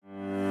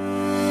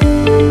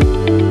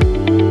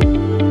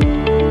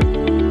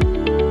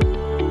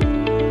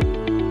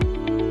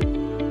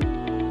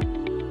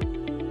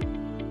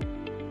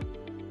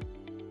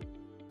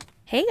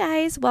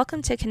guys,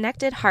 welcome to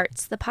Connected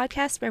Hearts, the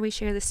podcast where we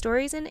share the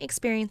stories and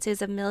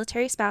experiences of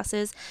military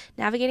spouses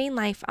navigating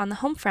life on the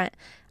home front.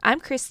 I'm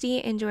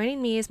Christy, and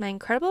joining me is my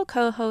incredible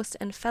co-host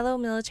and fellow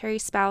military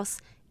spouse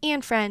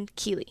and friend,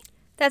 Keely.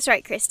 That's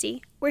right,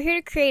 Christy. We're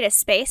here to create a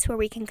space where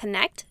we can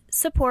connect,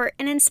 support,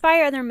 and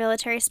inspire other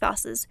military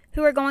spouses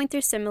who are going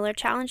through similar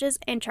challenges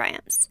and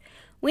triumphs.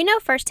 We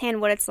know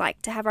firsthand what it's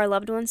like to have our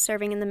loved ones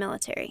serving in the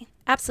military.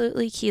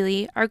 Absolutely,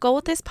 Keely. Our goal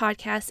with this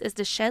podcast is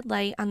to shed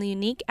light on the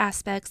unique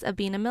aspects of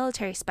being a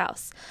military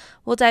spouse.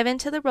 We'll dive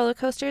into the roller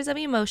coasters of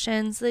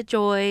emotions, the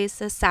joys,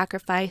 the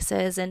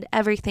sacrifices, and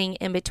everything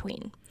in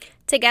between.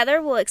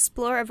 Together, we'll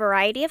explore a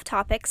variety of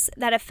topics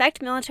that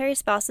affect military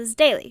spouses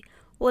daily.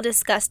 We'll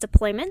discuss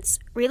deployments,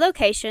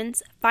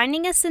 relocations,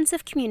 finding a sense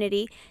of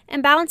community,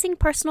 and balancing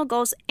personal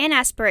goals and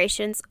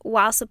aspirations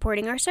while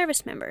supporting our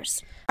service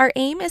members. Our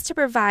aim is to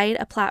provide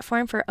a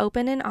platform for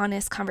open and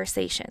honest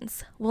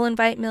conversations. We'll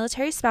invite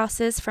military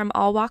spouses from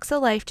all walks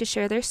of life to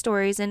share their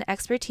stories and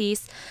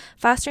expertise,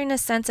 fostering a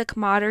sense of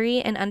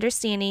camaraderie and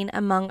understanding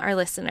among our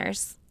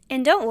listeners.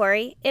 And don't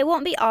worry, it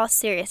won't be all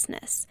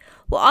seriousness.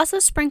 We'll also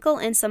sprinkle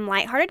in some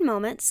lighthearted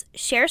moments,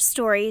 share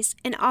stories,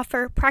 and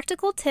offer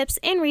practical tips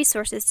and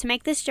resources to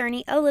make this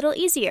journey a little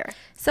easier.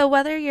 So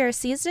whether you're a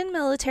seasoned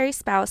military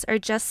spouse or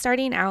just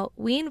starting out,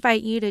 we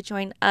invite you to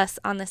join us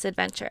on this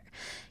adventure.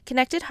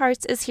 Connected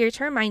Hearts is here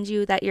to remind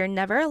you that you're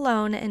never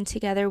alone, and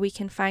together we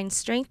can find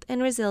strength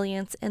and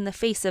resilience in the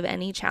face of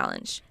any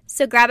challenge.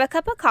 So grab a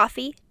cup of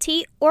coffee,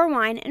 tea, or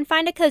wine and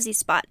find a cozy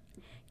spot.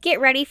 Get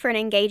ready for an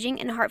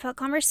engaging and heartfelt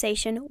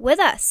conversation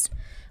with us.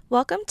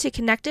 Welcome to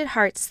Connected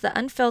Hearts, the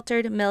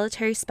Unfiltered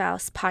Military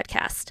Spouse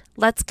podcast.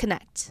 Let's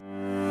connect.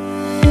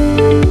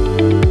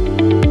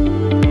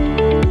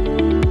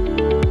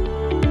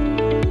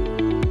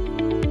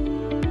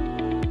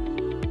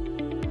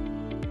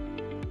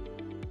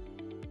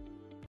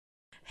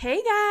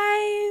 Hey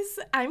guys,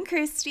 I'm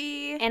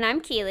Christy. And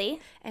I'm Keely.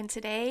 And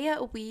today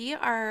we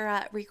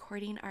are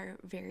recording our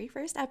very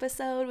first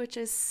episode, which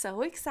is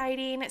so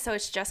exciting. So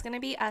it's just going to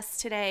be us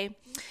today.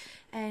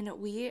 And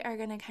we are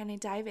going to kind of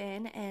dive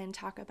in and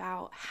talk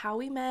about how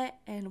we met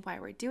and why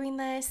we're doing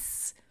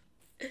this.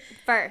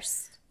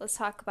 First, let's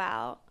talk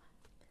about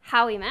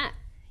how we met.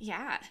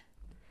 Yeah,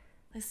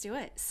 let's do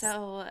it.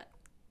 So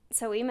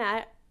we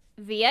met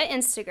via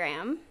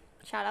Instagram.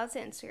 Shout out to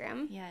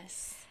Instagram.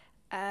 Yes.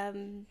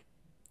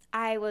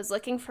 I was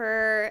looking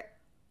for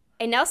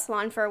a nail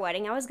salon for a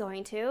wedding I was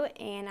going to,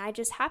 and I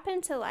just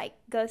happened to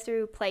go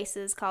through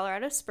places,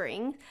 Colorado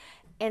Springs,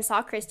 and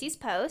saw Christy's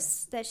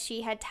post that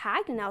she had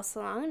tagged a nail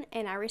salon,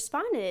 and I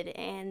responded,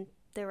 and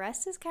the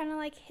rest is kind of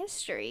like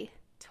history.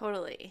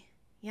 Totally.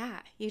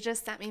 Yeah, you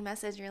just sent me a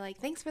message. You're like,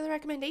 thanks for the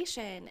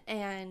recommendation,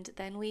 and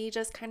then we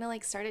just kind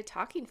of started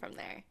talking from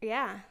there.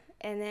 Yeah,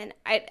 and then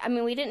I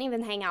mean, we didn't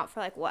even hang out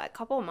for a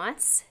couple of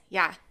months.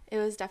 Yeah. It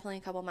was definitely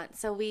a couple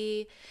months. So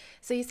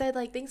you said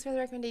thanks for the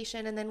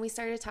recommendation, and then we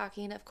started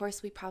talking. Of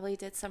course, we probably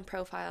did some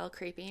profile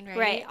creeping, right?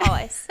 Right,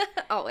 always.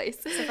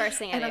 Always. It's the first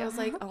thing I do. And I was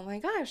like, oh my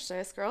gosh,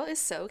 this girl is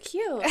so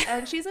cute.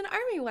 And she's an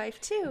Army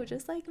wife too,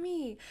 just like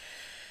me.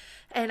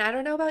 And I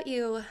don't know about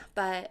you,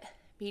 but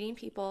meeting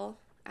people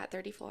at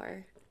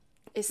 34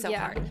 is so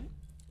hard.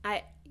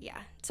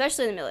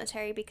 Especially in the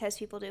military, because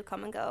people do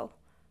come and go.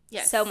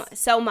 Yes.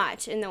 So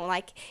much, and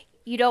then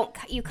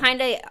you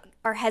kind of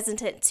are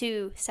hesitant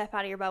to step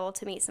out of your bubble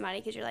to meet somebody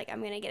because you're like,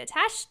 I'm going to get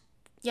attached,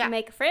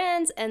 make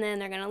friends, and then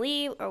they're going to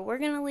leave or we're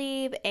going to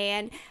leave,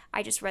 and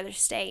I just rather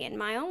stay in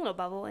my own little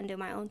bubble and do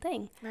my own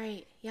thing.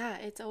 Right. Yeah.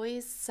 It's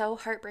always so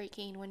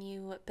heartbreaking when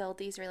you build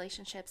these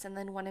relationships and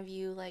then one of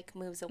you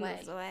moves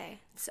away.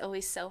 It's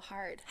always so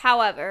hard.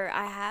 However,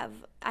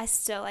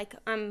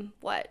 I'm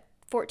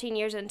 14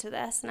 years into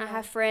this, and I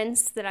have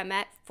friends that I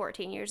met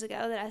 14 years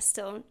ago that I'm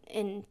still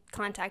in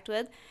contact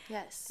with.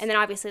 Yes. And then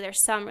obviously there's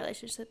some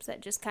relationships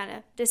that just kind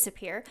of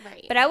disappear.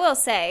 Right. But I will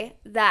say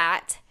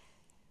that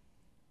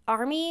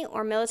Army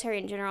or military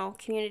in general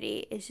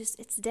community is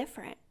it's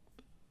different.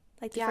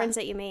 The friends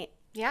that you meet.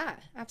 Yeah,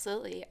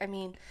 absolutely. I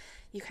mean,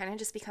 you kind of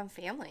just become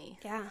family.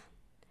 Yeah.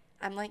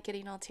 I'm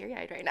getting all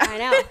teary-eyed right now. I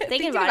know.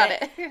 Thinking about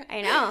it.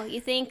 I know.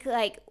 You think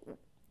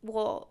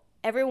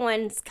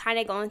everyone's kind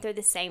of going through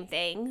the same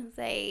thing.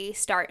 They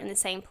start in the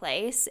same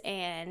place,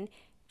 and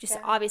just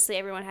obviously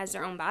everyone has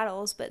their own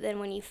battles. But then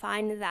when you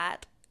find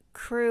that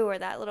crew or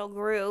that little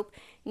group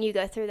and you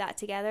go through that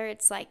together,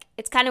 it's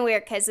kind of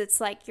weird because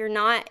it's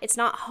it's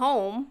not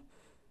home,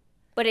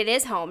 but it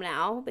is home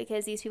now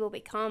because these people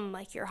become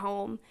your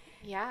home.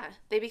 Yeah,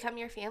 they become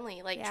your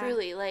family,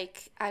 truly.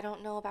 I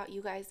don't know about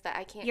you guys, but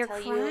I can't You're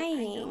tell crying.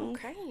 you. I know, I'm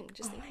crying.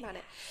 Just think about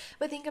it.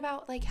 But think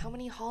about, how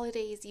many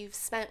holidays you've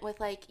spent with,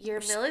 your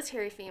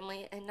military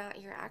family and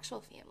not your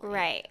actual family.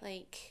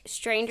 Right.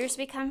 Strangers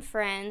become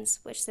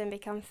friends, which then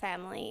become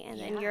family, and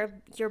then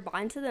you're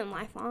bond to them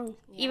lifelong.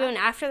 Yeah. Even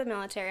after the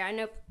military. I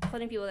know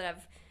plenty of people that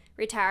have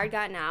retired,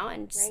 gotten out,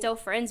 and still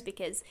friends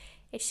because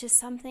it's just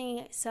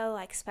something so,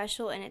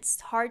 special, and it's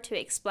hard to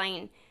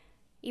explain.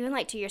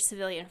 Even to your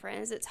civilian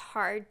friends, it's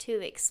hard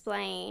to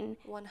explain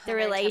 100%. The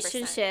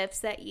relationships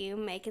that you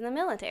make in the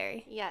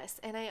military. Yes,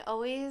 and I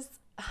always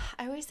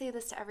I always say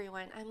this to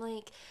everyone. I'm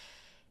like,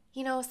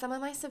 you know, some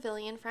of my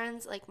civilian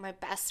friends, like my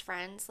best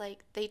friends,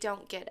 like they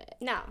don't get it.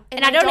 No.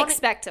 And I don't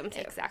expect them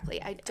to.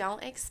 Exactly. I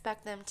don't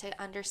expect them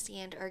to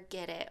understand or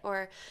get it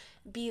or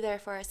be there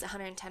for us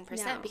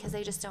 110% because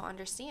they just don't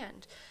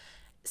understand.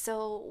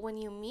 So when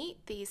you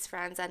meet these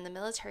friends in the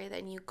military,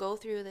 then you go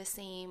through the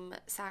same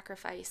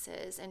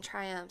sacrifices and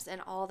triumphs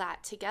and all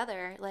that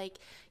together, like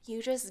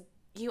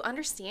you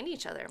understand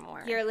each other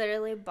more. You're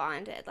literally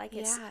bonded. Like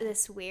it's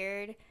this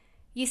weird,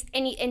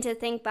 and to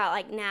think about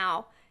like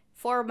now,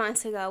 4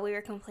 months ago we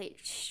were complete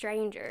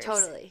strangers.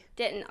 Totally.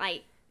 Didn't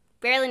like,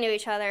 barely knew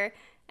each other,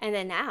 and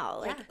then now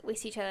like we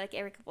see each other like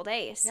every couple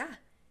days. Yeah.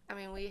 I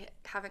mean, we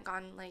haven't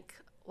gone like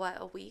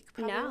a week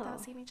probably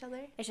without seeing each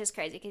other. It's just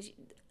crazy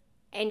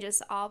and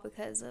just all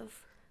because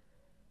of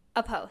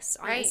a post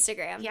on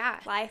Instagram. Yeah.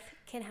 Life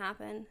can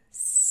happen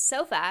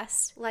so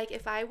fast. Like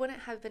if I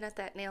wouldn't have been at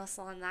that nail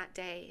salon that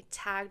day,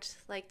 tagged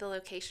like the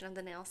location of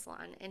the nail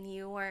salon, and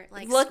you weren't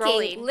like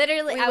scrolling,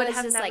 literally, we I would was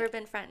have just never like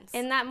been friends.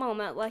 In that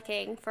moment,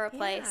 looking for a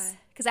place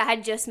because I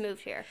had just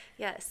moved here.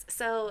 Yes.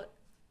 So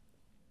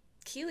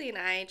Keely and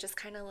I just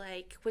kind of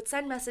like would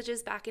send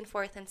messages back and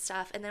forth and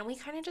stuff, and then we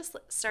kind of just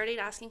started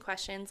asking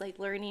questions, like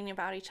learning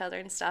about each other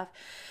and stuff.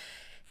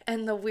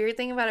 And the weird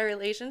thing about our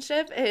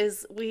relationship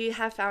is we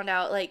have found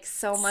out like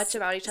so much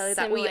about each other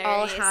that we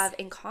all have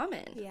in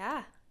common.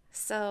 Yeah.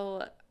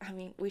 So, I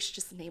mean, we should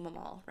just name them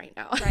all right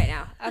now. Right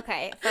now.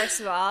 Okay.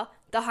 First of all,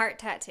 the heart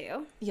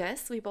tattoo.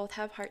 Yes, we both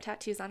have heart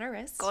tattoos on our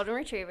wrists. Golden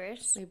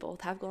Retrievers. We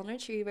both have Golden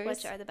Retrievers.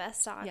 Which are the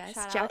best dogs. Yes,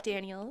 Jack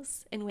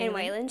Daniels and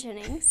Waylon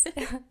Jennings.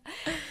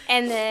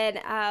 And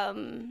then,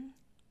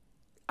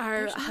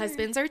 our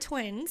husbands are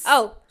twins.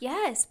 Oh,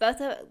 yes.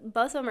 Both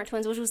of them are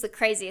twins, which was the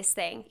craziest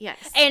thing.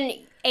 Yes.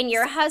 And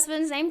your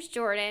husband's name's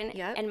Jordan.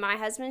 Yep. And my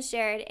husband's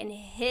Jared. And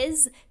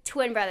his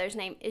twin brother's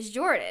name is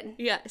Jordan.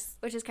 Yes.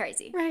 Which is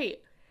crazy. Right.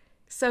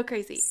 So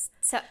crazy.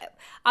 So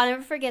I'll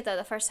never forget, though,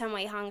 the first time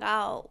we hung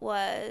out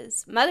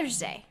was Mother's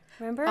Day.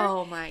 Remember?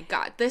 Oh, my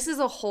God. This is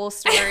a whole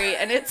story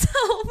in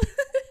itself.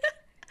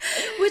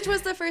 Which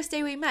was the first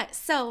day we met.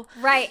 So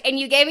right, and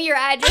you gave me your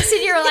address,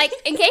 and you were like,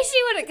 in case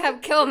you want to come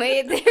kill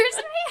me, there's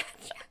my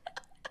address.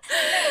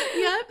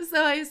 Yep.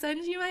 So I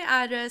send you my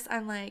address.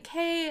 I'm like,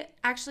 hey,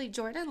 actually,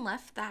 Jordan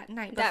left that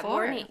night that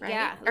before, morning, right?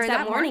 Yeah, or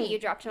that morning you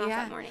dropped him off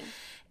that morning.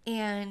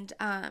 And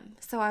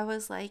so I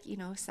was like, you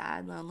know,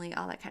 sad, lonely,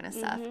 all that kind of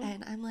stuff.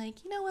 And I'm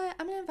like, you know what?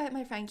 I'm going to invite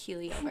my friend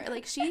Keely over.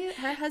 Like,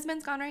 her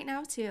husband's gone right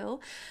now,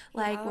 too.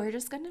 Like, we're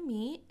just going to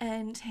meet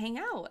and hang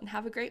out and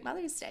have a great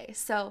Mother's Day.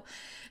 So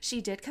she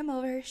did come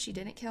over. She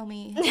didn't kill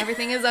me.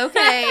 Everything is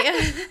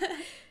okay.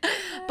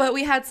 But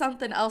we had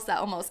something else that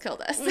almost killed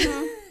us.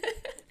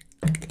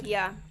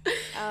 Yeah.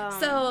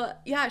 So,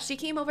 yeah, she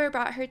came over,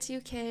 brought her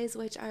 2 kids,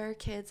 which our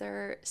kids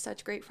are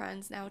such great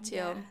friends now, too.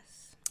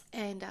 Yes.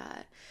 And,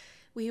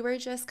 we were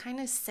just kind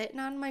of sitting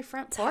on my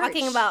front porch.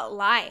 Talking about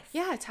life.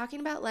 Yeah,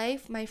 talking about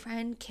life. My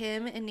friend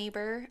Kim, a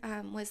neighbor,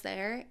 was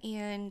there,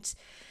 and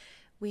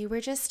we were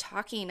just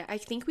talking. I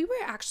think we were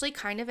actually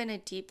kind of in a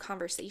deep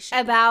conversation.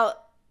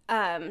 About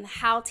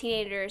how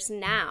teenagers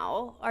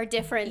now are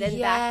different than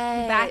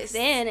back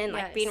then, and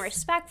like being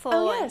respectful.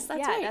 Oh, yes,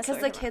 that's right, because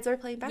the kids were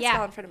playing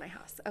basketball in front of my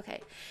house.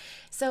 Okay.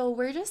 So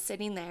we're just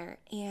sitting there,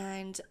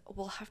 and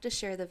we'll have to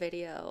share the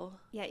video.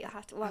 Yeah, you'll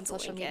have to on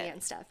social media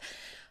and stuff.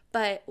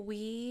 But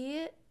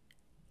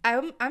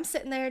I'm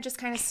sitting there just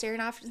kind of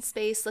staring off in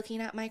space, looking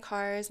at my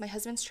cars. My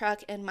husband's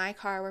truck and my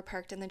car were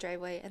parked in the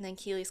driveway, and then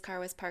Keely's car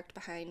was parked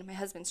behind my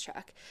husband's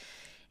truck.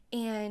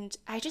 And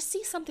I just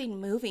see something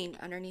moving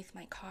underneath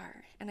my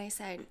car. And I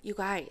said, you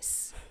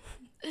guys,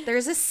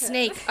 there's a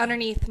snake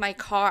underneath my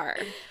car.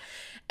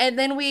 And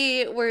then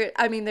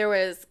there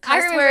was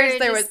cuss words,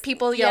 there was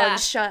people yelling,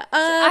 shut up.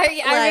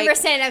 I remember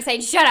standing up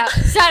saying, shut up,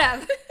 shut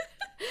up.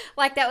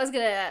 Like that was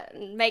going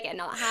to make it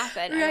not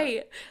happen.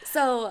 Right.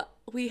 So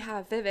we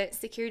have Vivint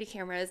security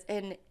cameras,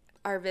 and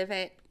our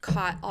Vivint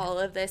caught all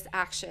of this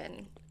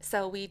action.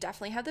 So we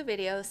definitely have the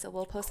video, so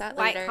we'll post that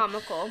later. Quite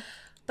comical.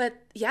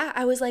 But yeah,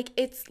 I was like,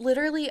 it's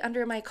literally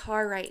under my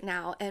car right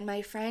now. And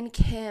my friend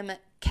Kim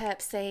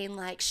kept saying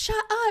like, shut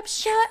up.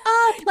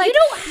 Like, you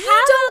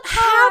don't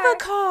have a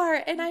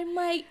car. And I'm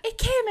like, hey,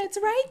 Kim, it's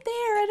right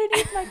there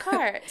underneath my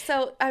car.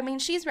 So, I mean,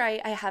 she's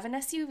right. I have an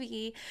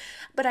SUV,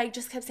 but I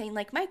just kept saying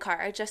like my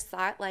car. I just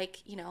thought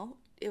like, you know,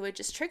 it would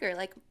just trigger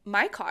like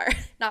my car,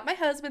 not my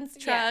husband's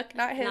truck,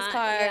 not his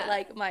car,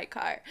 like my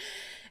car.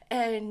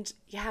 And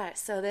yeah,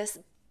 so this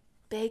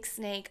big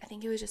snake, I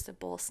think it was just a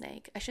bull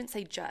snake. I shouldn't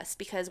say just,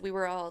 because we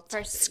were all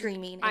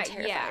screaming and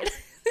terrified. Yeah.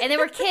 And they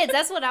were kids.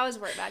 That's what I was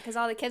worried about, because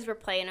all the kids were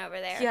playing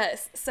over there.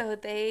 Yes. So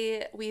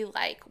we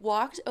like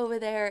walked over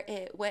there.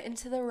 It went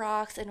into the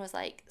rocks and was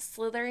like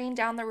slithering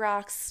down the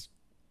rocks,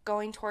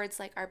 going towards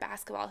like our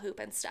basketball hoop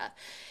and stuff.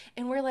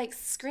 And we're like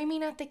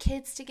screaming at the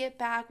kids to get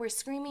back. We're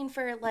screaming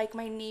for like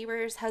my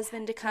neighbor's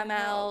husband to come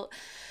out.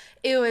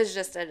 It was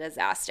just a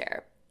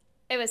disaster.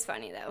 It was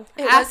funny, though.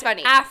 It was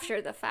funny.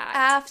 After the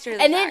fact.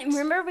 And then,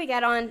 remember we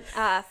got on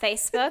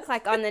Facebook,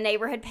 like on the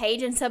neighborhood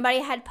page, and somebody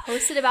had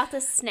posted about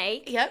the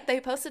snake? Yep, they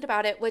posted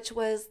about it, which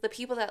was the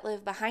people that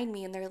live behind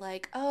me, and they're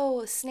like,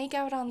 oh, snake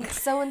out on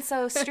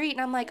so-and-so street.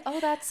 And I'm like, oh,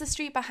 that's the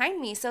street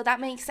behind me, so that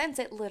makes sense.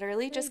 It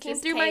literally just came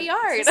through my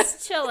yard.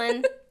 Just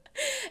chilling.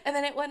 And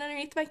then it went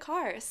underneath my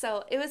car.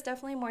 So it was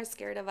definitely more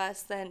scared of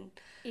us than...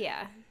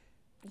 Yeah.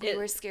 We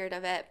were scared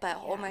of it,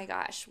 but oh my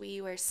gosh,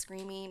 we were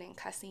screaming and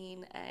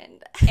cussing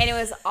and it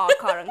was all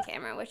caught on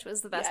camera, which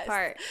was the best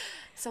part.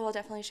 So we'll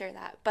definitely share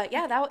that. But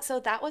yeah,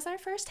 that was our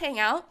first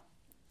hangout.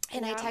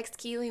 And I text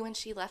Keely when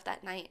she left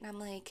that night, and I'm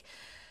like,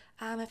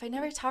 if I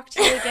never talk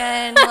to you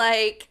again,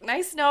 like,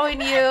 nice knowing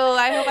you.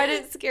 I hope I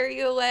didn't scare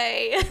you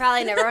away.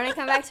 Probably never want to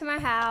come back to my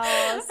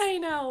house. I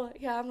know.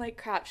 Yeah, I'm like,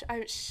 crap.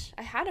 I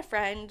had a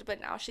friend,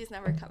 but now she's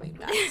never coming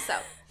back. So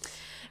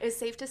it's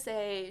safe to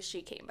say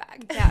she came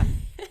back. Yeah,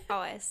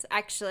 always.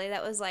 Actually,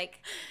 that was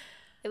like,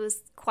 it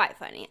was quite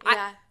funny.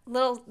 Yeah.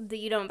 Little that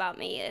you know about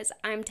me is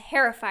I'm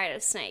terrified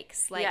of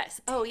snakes. Like, yes.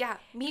 Oh, yeah.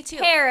 Me too.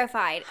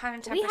 Terrified.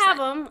 110%. We have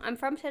them. I'm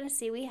from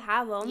Tennessee. We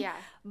have them. Yeah.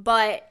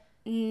 But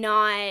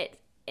not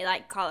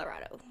like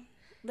Colorado.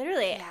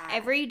 Literally,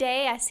 every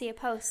day I see a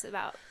post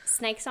about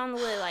snakes on the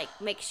lid. Like,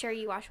 make sure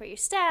you watch where you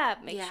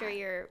step. Make sure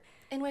you're...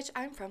 In which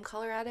I'm from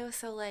Colorado,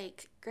 so,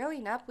 like,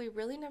 growing up, we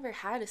really never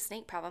had a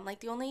snake problem. Like,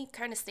 the only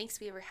kind of snakes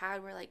we ever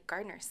had were, like,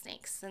 gardener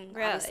snakes. And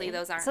obviously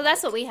those aren't. So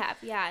that's what we have,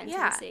 in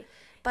Tennessee.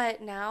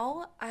 But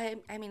now, I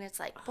mean, it's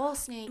like bull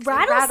snakes.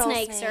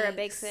 Rattlesnakes are a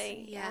big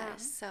thing. Yes, yeah.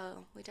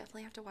 So we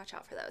definitely have to watch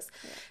out for those.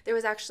 Yeah. There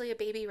was actually a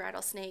baby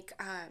rattlesnake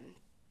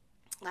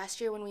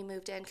last year when we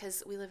moved in,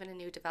 because we live in a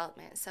new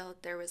development. So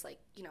there was, like,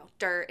 you know,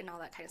 dirt and all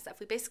that kind of stuff.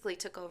 We basically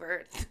took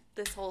over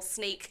this whole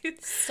snake.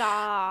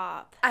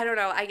 Stop. I don't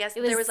know. I guess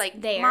there was, like,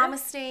 mama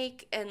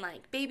snake and,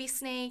 like, baby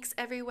snakes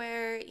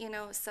everywhere, you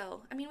know.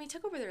 So, I mean, we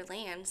took over their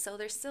land, so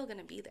they're still going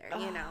to be there,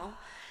 you know.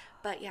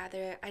 But yeah,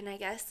 and I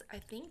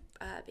think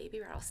baby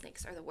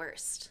rattlesnakes are the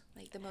worst,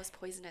 like the most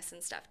poisonous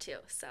and stuff too.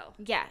 So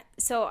yeah,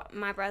 so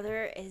my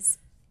brother is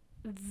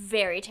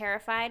very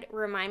terrified.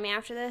 Remind me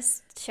after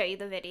this to show you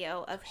the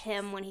video of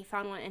him when he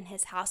found one in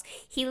his house.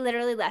 He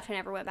literally left and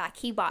never went back.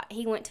 He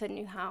went to a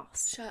new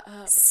house. Shut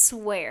up.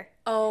 Swear.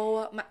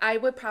 Oh, I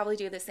would probably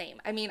do the same.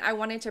 I mean, I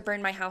wanted to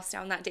burn my house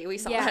down that day we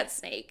saw that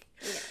snake.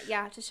 Yeah,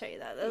 I have to show you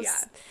that.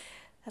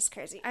 That's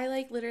crazy. I,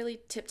 like, literally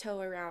tiptoe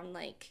around,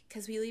 like,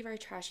 because we leave our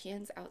trash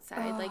cans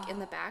outside, like, in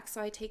the back. So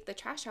I take the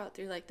trash out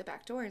through, like, the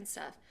back door and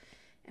stuff.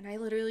 And I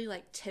literally,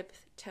 like,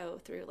 tiptoe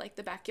through, like,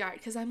 the backyard.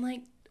 Because I'm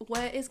like,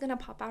 what is going to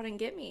pop out and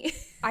get me?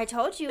 I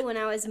told you when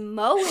I was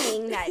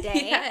mowing that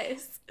day.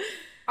 Yes.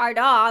 Our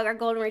dog, our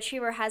golden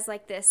retriever, has,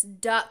 like, this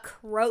duck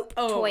rope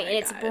toy. And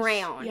it's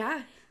brown. Yeah.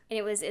 And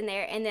it was in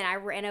there. And then I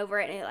ran over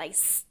it and it, like...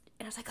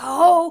 And I was like,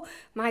 oh,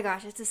 my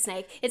gosh, it's a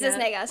snake. It's a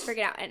snake. I was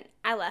freaking out. And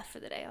I left for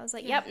the day. I was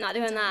like, yep, not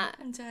doing that.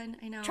 I'm done.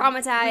 I know.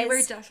 Traumatized. We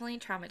were definitely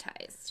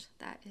traumatized.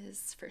 That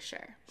is for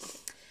sure.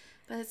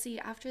 But let's see,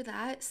 after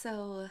that,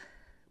 so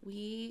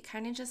we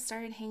kind of just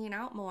started hanging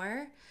out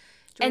more.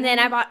 And then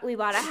we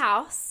bought a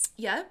house.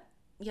 Yep.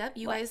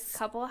 You guys.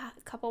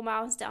 Couple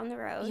miles down the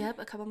road. Yep,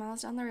 a couple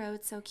miles down the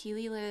road. So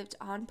Keely lived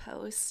on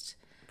post.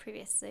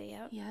 Previously,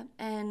 yep. Yep.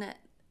 And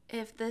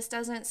if this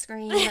doesn't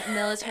scream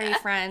military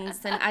friends,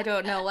 then I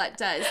don't know what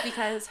does,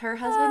 because her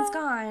husband's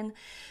gone.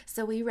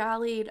 So we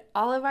rallied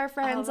all of our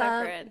friends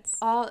up.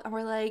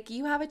 We're like,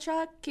 you have a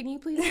truck? Can you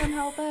please come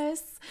help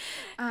us?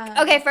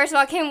 Okay, first of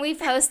all, can we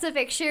post a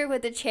picture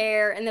with the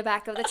chair in the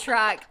back of the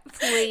truck,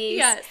 please?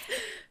 Yes.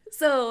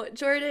 So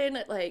Jordan,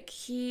 like,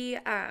 he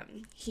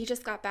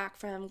just got back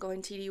from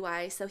going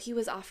TDY, so he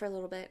was off for a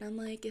little bit. And I'm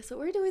like, guess what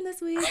we're doing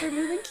this week? We're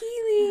moving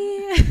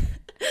Keely.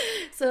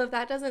 So if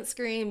that doesn't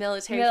scream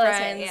military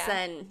friends,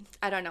 then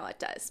I don't know what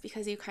does,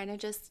 because you kind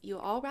of you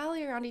all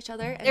rally around each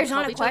other. And there's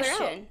not a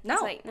question.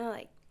 No. It's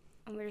like,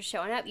 we're just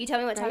showing up. You tell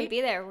me what time to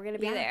be there. We're going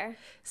to be there.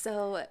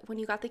 So when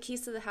you got the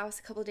keys to the house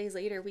a couple days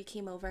later, we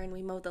came over and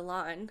we mowed the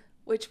lawn,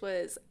 which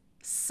was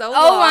so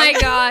long. My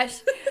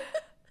gosh.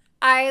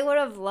 I would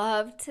have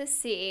loved to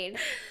see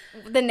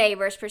the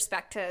neighbors'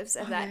 perspectives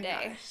of that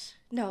day. Gosh.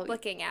 No.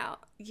 Looking out.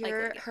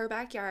 Her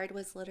backyard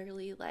was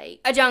literally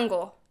like a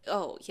jungle.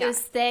 Oh, yeah. It was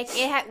thick.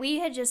 We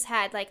had just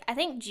had, like, I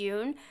think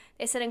June,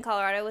 they said in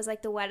Colorado, was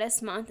like the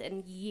wettest month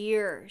in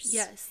years.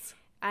 Yes.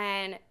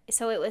 And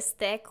so it was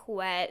thick,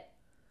 wet,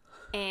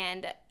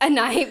 and a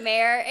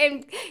nightmare.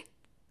 And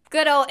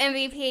good old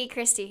MVP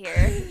Christy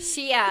here,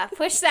 she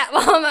pushed that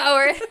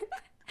lawnmower.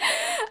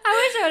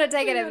 I wish I would have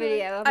taken a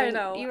video. I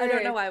know. I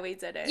don't know why we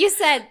did it. You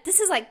said, this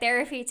is like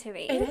therapy to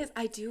me. It is.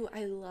 I do.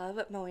 I love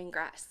mowing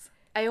grass.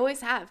 I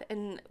always have.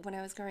 And when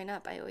I was growing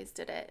up, I always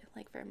did it,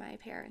 like, for my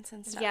parents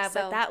and stuff. Yeah,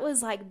 but that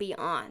was, like,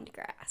 beyond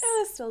grass. It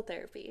was still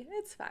therapy.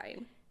 It's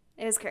fine.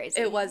 It was crazy.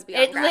 It was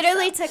beyond grass. It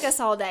literally took us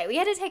all day. We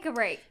had to take a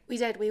break. We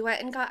did. We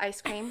went and got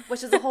ice cream,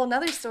 which is a whole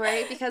nother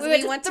story, because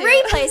we went to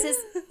 3 places.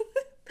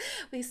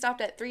 We stopped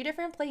at 3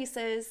 different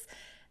places.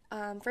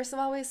 First of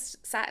all, we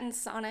sat in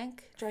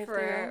Sonic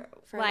drive-thru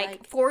for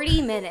like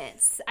 40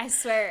 minutes, I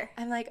swear.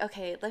 I'm like,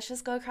 okay, let's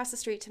just go across the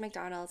street to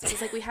McDonald's.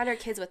 Because, like, we had our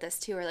kids with us,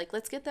 too. We're like,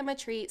 let's get them a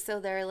treat so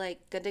they're,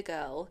 like, good to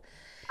go.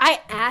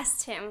 I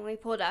asked him when we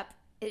pulled up,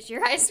 is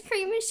your ice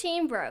cream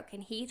machine broke?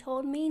 And he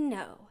told me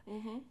no.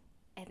 Mm-hmm.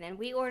 And then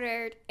we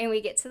ordered, and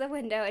we get to the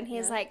window, and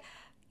he's like,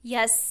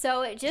 yes,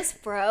 so it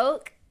just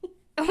broke.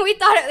 We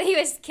thought he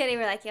was kidding.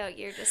 We're like, yo,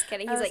 you're just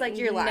kidding. He's like,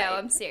 you're lying. No,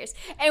 I'm serious.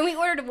 And we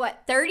ordered,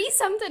 what,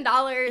 $30-something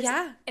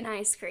in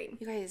ice cream.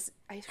 You guys,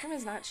 ice cream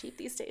is not cheap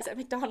these days at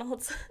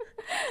McDonald's.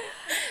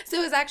 So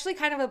it was actually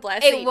kind of a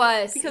blessing. It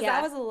was. Because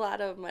that was a lot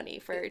of money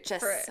for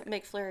just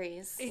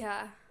McFlurries.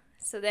 Yeah.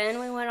 So then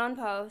we went on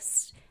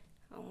post.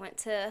 Went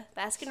to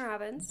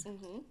Baskin-Robbins.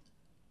 Mm-hmm.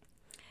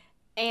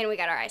 And we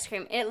got our ice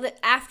cream.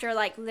 After,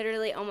 like,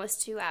 literally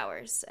almost 2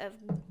 hours of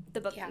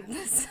the booking.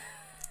 Yeah.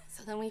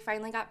 So then we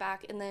finally got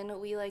back, and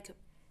then we, like,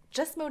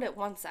 just mowed it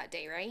once that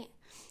day, right?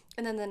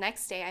 And then the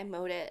next day I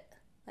mowed it,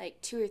 like,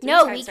 2 or 3 times,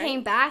 No, we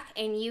came back,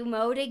 and you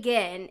mowed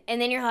again,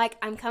 and then you're like,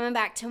 I'm coming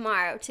back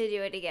tomorrow to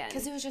do it again.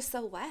 Because it was just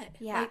so wet.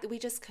 Yeah. Like, we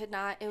just could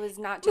not, it was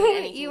not doing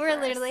anything You were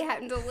literally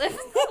having to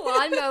lift the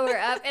lawnmower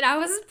up, and I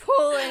was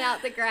pulling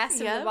out the grass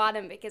from the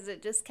bottom because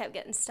it just kept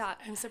getting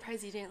stuck. I'm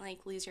surprised you didn't,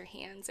 like, lose your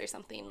hands or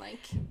something, like,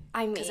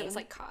 I mean, because it was,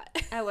 like, caught.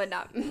 I would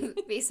not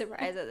be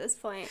surprised at this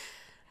point.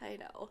 I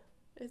know.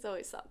 It's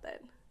always something.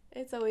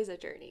 It's always a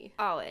journey.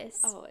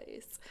 Always.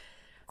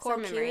 Core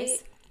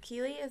memories.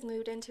 Keely has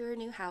moved into her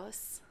new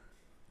house,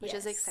 which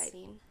is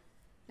exciting.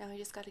 Now we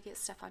just got to get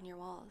stuff on your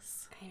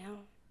walls. I know.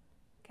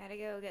 Got to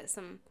go get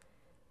some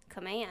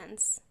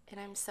commands. And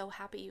I'm so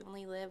happy you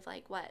only live,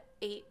 like, what,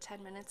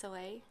 8-10 minutes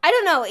away? I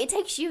don't know. It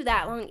takes you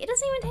that long. It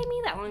doesn't even take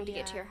me that long to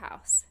get to your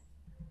house.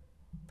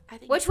 I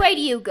think which way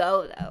do you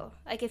go, though?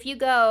 Like, if you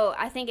go,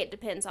 I think it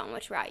depends on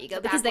which route you go.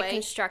 Because the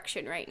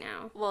construction right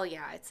now. Well,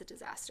 yeah, it's a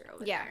disaster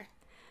over there.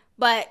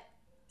 But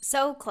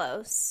so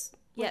close,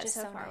 yet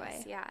so far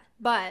away. Yeah.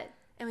 But.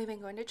 And we've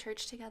been going to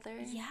church together.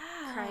 Yeah.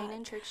 Crying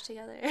in church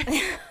together.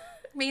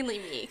 Mainly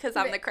me, because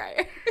I'm the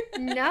crier.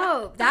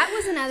 No, that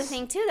was another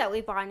thing, too, that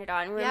we bonded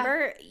on.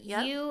 Remember,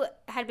 you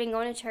had been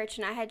going to church,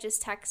 and I had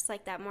just texted,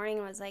 like, that morning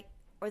and was like,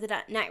 or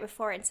the night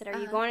before, and said, are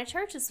you going to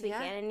church this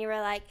weekend? Yeah. And you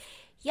were like,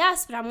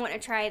 yes, but I'm wanting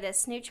to try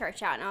this new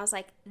church out. And I was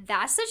like,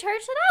 that's the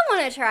church that I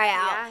want to try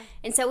out. Yeah.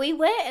 And so we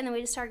went, and then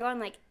we just started going,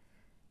 like,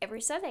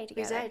 every Sunday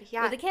together. We did,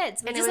 yeah. With the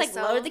kids. We just, like,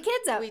 loaded the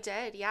kids up. We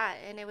did, yeah.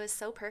 And it was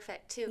so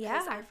perfect, too.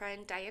 Because our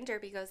friend Diane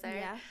Derby goes there.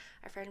 Yeah.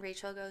 Our friend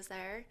Rachel goes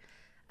there.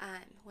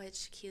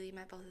 Which Keely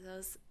met both of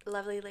those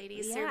lovely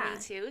ladies through me,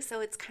 too. So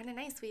it's kind of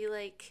nice. We,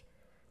 like...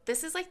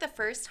 This is, like, the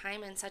first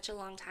time in such a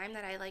long time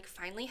that I, like,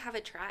 finally have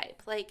a tribe.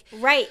 Like...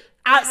 Right.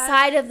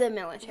 Outside of the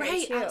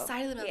military, too. Right,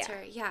 outside of the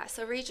military, yeah.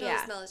 So Rachel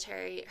is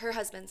military. Her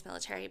husband's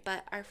military.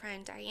 But our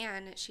friend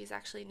Diane, she's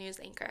actually a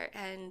news anchor.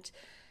 And...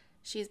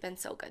 She's been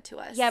so good to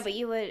us. Yeah, but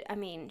you would, I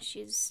mean,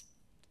 she's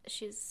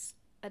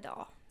a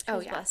doll. She's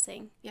a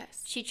blessing.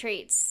 Yes. She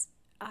treats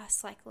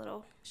us like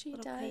little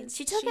does. Queens.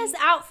 She took us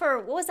out for,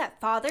 what was that,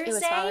 Father's Day? It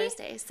was Father's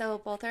Day.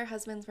 So both our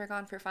husbands were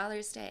gone for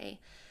Father's Day.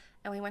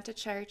 And we went to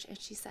church, and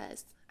she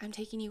says, I'm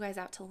taking you guys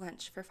out to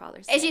lunch for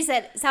Father's Day. And she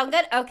said, sound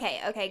good?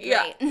 Okay, great.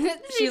 Yeah.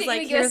 She's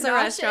like, here's a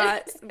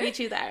restaurant. Meet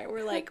you there.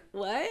 We're like,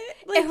 what?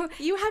 Like,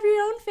 you have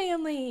your own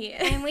family.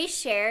 And we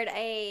shared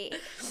a...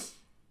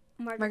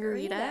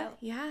 Margarita,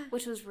 yeah,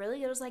 which was really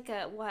good. It was like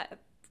a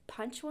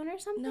punch one or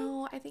something?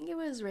 No, I think it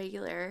was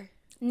regular.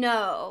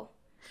 No,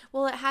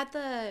 well, it had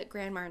the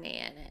Grand Marnier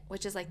in it,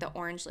 which is like the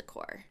orange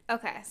liqueur.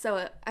 Okay, so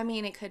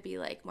it could be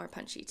like more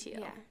punchy too.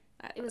 Yeah,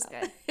 it was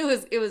good. It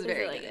was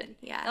very really good.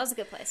 Yeah, that was a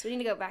good place. We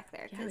need to go back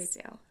there. Yeah, we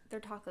do. Their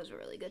tacos were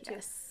really good too.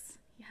 Yes.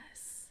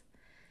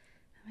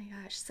 Oh my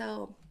gosh.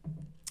 So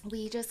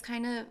we just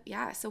kind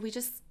of we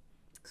just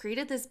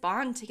created this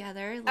bond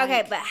together. Like...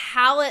 Okay, but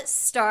how it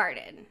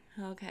started.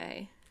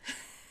 Okay.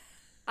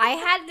 I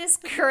had this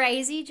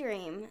crazy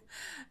dream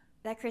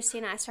that Christy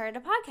and I started a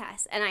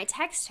podcast. And I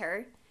texted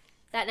her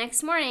that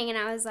next morning, and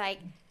I was like,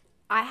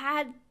 I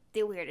had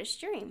the weirdest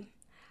dream.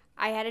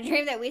 I had a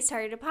dream that we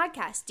started a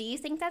podcast. Do you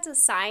think that's a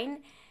sign?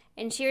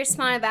 And she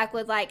responded back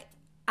with, like,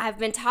 I've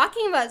been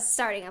talking about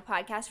starting a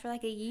podcast for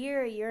like a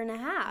year and a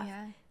half.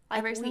 Yeah. Like,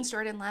 ever since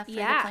Jordan left for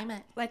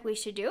deployment. Like, we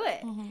should do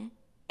it. Mm-hmm.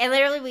 And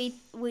literally,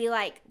 we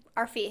like,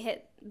 our feet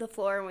hit the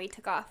floor and we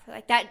took off.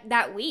 Like,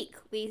 that week,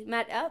 we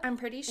met up. I'm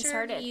pretty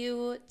sure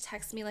you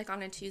texted me, like,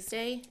 on a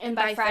Tuesday. And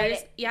by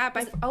Friday.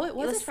 It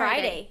was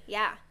Friday.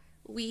 Yeah.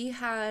 We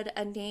had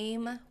a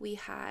name. We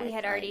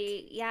had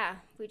already,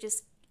 we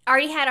just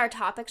already had our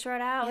topics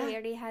wrote out. Yeah. We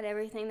already had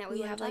everything that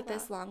we have, like,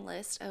 this long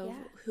list of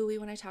who we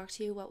want to talk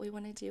to, what we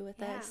want to do with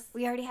this.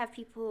 We already have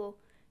people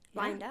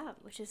lined up,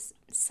 which is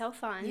so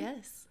fun.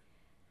 Yes.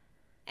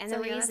 And so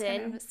the reason... that's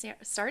kind of how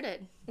it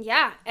started.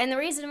 Yeah. And the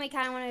reason we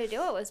kind of wanted to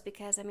do it was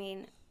because, I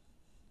mean,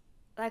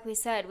 like we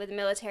said, with the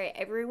military,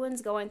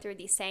 everyone's going through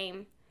the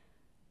same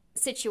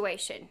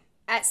situation.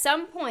 At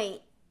some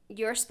point,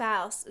 your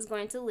spouse is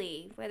going to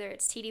leave, whether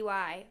it's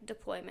TDY,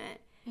 deployment,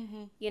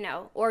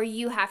 or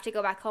you have to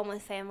go back home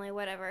with family,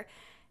 whatever.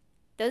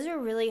 those are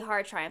really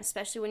hard triumphs,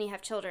 especially when you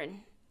have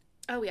children.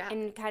 Oh, yeah.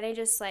 And kind of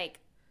just like,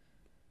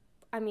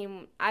 I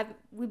mean,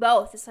 we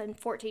both, it's been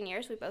 14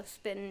 years.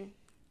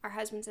 Our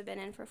husbands have been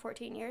in for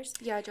 14 years.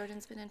 Yeah,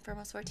 Jordan's been in for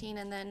almost 14,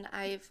 and then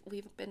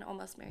we've been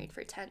almost married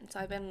for 10, so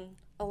I've been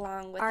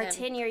along with Our him.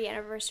 10-year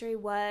anniversary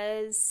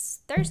was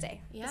Thursday.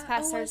 Yeah. This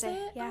past was Thursday.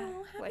 it? Yeah.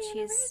 Oh, happy which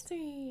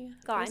anniversary.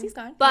 Gone. He's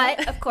gone.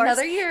 But, of course,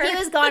 another year. He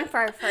was gone for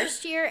our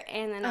first year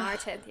and then our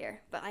 10th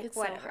year. But, like, it's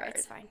whatever. So hard.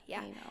 It's fine.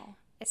 Yeah. I know.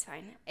 It's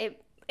fine.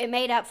 It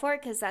made up for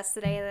it because that's the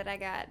day that I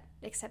got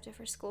accepted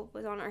for school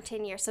was on our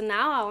 10 year. So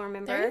now I'll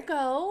remember. There you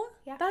go.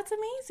 Yeah. That's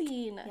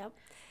amazing. Yep.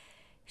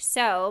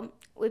 So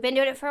we've been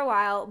doing it for a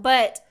while,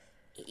 but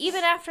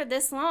even after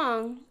this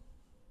long,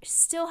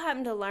 still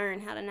having to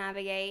learn how to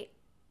navigate.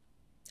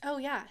 Oh,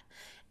 yeah.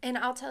 And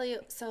I'll tell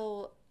you,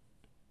 so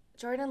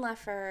Jordan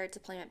left for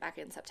deployment back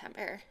in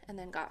September and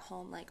then got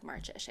home like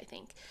March-ish, I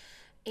think.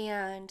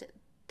 And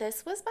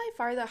this was by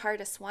far the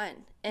hardest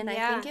one. And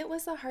Yeah. I think it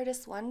was the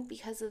hardest one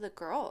because of the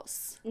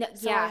girls. No,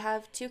 So yeah. I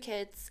have 2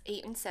 kids,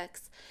 8 and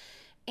 6.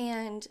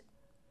 And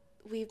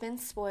we've been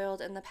spoiled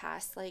in the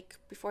past. Like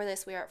before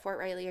this, we were at Fort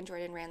Riley and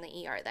Jordan ran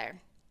the ER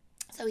there.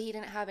 So he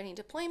didn't have any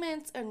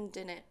deployments and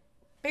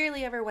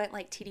barely ever went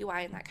like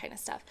TDY and that kind of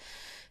stuff.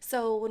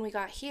 So when we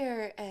got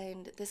here,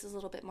 and this is a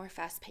little bit more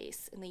fast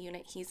paced in the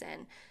unit he's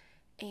in,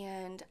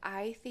 and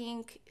I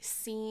think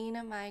seeing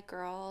my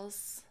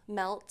girls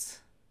melt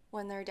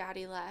when their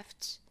daddy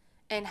left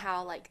and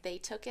how like they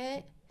took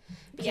it,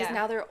 because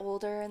now they're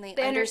older and they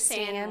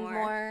understand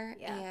more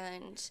Yeah.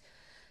 and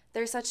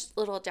they're such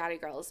little daddy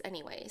girls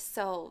anyway.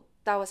 So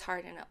that was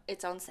hard in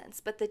its own sense.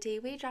 But the day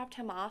we dropped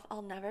him off,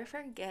 I'll never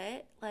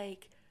forget,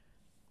 like,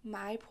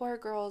 my poor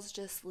girl's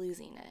just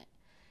losing it.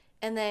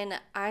 And then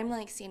I'm,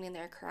 like, standing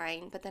there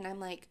crying. But then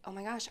I'm like, oh,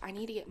 my gosh, I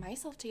need to get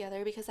myself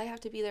together because I have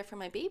to be there for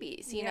my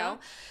babies, you know?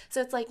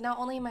 So it's like not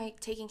only am I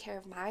taking care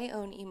of my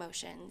own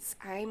emotions,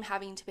 I'm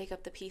having to pick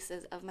up the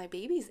pieces of my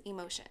baby's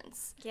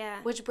emotions.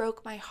 Yeah. Which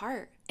broke my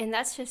heart. And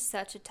that's just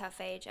such a tough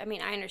age. I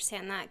mean, I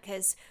understand that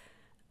because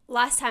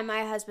last time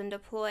my husband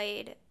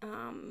deployed,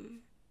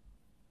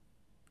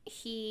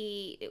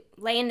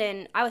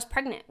 I was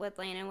pregnant with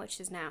Landon,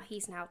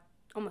 he's now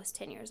almost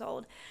 10 years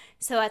old.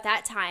 So at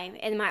that time,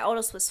 and my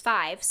oldest was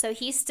 5, so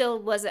he still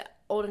wasn't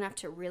old enough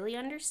to really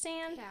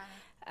understand.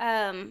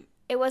 Yeah.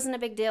 It wasn't a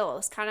big deal. It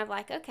was kind of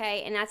like,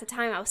 okay. And at the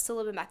time, I was still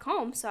living back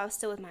home, so I was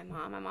still with my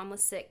mom. My mom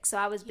was sick, so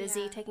I was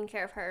busy taking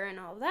care of her and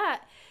all of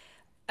that.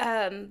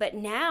 But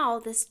now,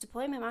 this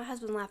deployment, my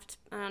husband left,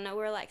 I don't know,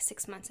 we're like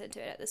 6 months into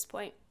it at this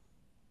point.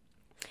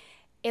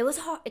 It was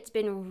hard. It's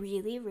been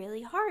really,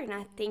 really hard, and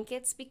I think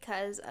it's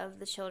because of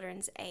the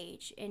children's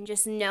age. And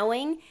just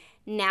knowing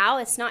now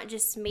it's not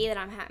just me that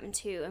I'm having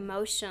to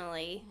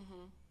emotionally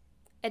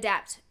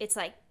adapt. It's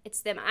like,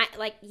 it's them.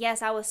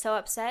 Yes, I was so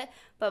upset,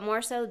 but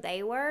more so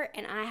they were,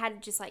 and I had to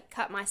just, like,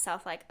 cut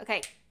myself, like,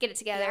 okay, get it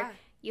together. Yeah.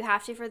 You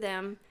have to for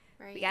them.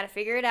 Right. We got to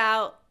figure it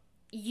out.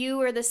 You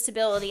were the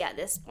stability at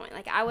this point.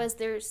 Like,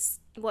 there's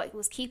what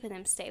was keeping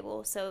them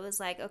stable. So it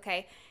was like,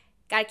 okay,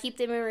 got to keep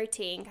them in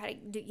routine, got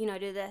to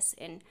do this.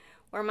 And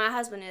where my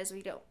husband is,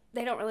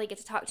 they don't really get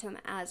to talk to him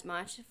as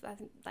much, I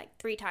think like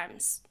 3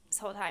 times this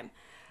whole time.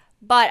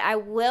 But I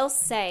will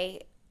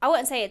say, I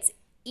wouldn't say it's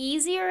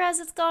easier as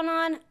it's gone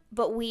on,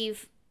 but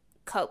we've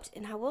coped.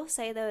 And I will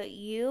say, though,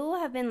 you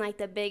have been like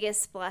the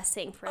biggest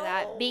blessing for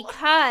that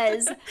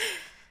because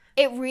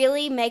it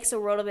really makes a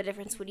world of a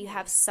difference when you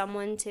have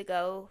someone to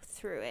go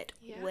through it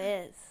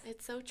with.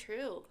 It's so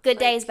true. Good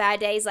days, bad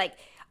days. Like,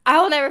 I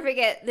will never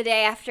forget the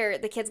day after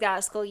the kids got out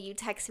of school, you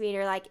text me and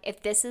you're like,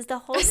 if this is the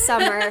whole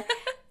summer,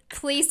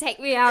 please take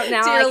me out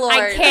now. Dear Lord.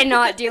 I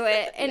cannot do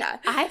it. And Yeah.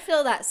 I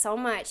feel that so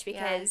much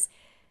because,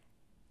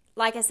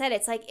 like I said,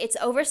 it's like it's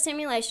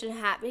overstimulation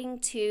having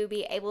to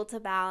be able to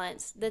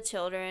balance the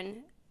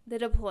children, the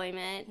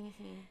deployment,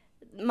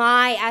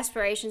 my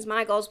aspirations,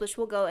 my goals, which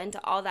we'll go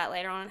into all that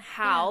later on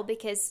how,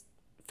 because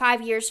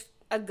 5 years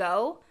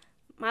ago,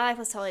 my life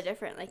was totally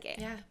different. Like,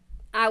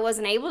 I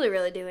wasn't able to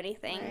really do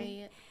anything.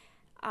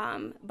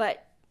 Right.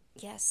 But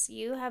yes,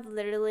 you have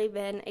literally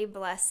been a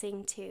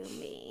blessing to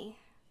me.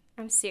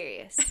 I'm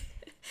serious.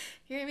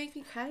 You're gonna make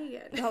me cry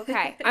again.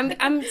 Okay.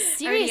 I'm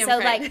serious. So,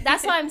 like,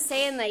 that's why I'm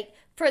saying, like,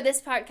 for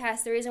this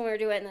podcast, the reason we're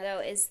doing it, though,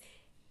 is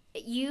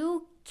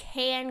you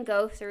can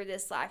go through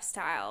this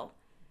lifestyle.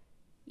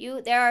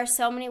 There are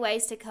so many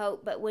ways to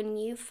cope, but when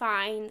you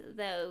find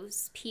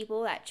those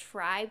people, that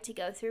tribe to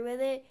go through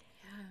with it,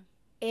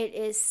 it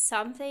is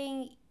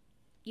something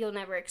you'll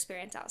never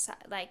experience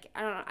outside. Like,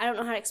 I don't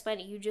know how to explain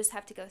it. You just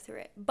have to go through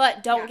it.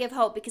 But don't give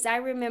hope, because I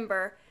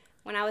remember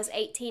when I was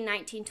 18,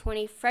 19,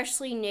 20,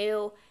 freshly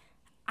new,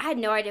 I had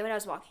no idea what I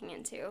was walking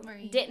into.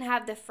 Right. Didn't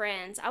have the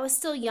friends. I was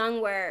still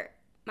young where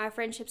my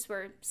friendships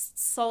were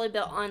solely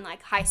built on,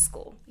 like, high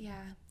school.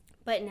 Yeah.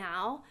 But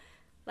now,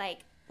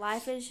 like,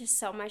 life is just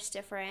so much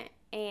different,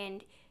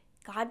 and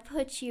God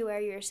puts you where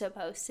you're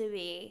supposed to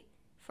be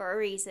for a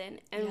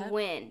reason and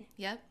when.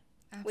 Yep.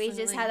 Absolutely. We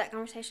just had that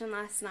conversation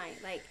last night.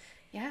 Like,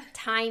 yeah.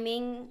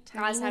 timing,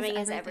 God's timing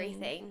is everything.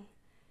 everything.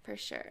 For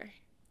sure.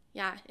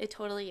 Yeah, it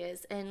totally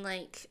is. And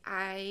like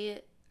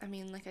I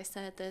mean, like I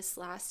said, this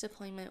last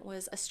deployment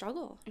was a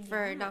struggle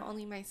for not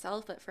only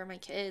myself but for my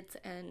kids.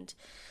 And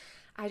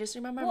I just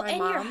remember my and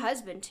mom. Your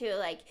husband too.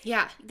 Like,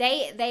 yeah,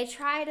 they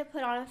try to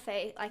put on a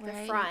face, like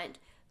right. a front,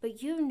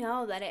 but you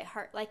know that it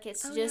hurt. Like,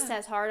 it's just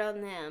as hard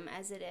on them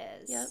as it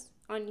is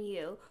on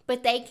you.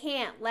 But they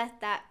can't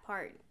let that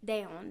part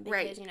down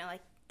because you know,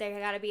 like, they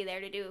got to be there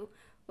to do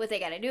what they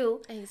got to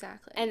do.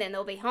 Exactly. And then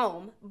they'll be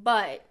home,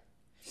 but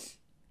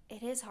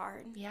it is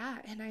hard. Yeah,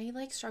 and I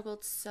like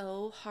struggled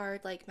so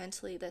hard like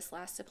mentally this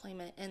last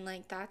deployment, and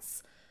like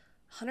that's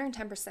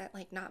 110%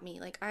 like not me.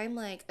 Like I'm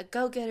like a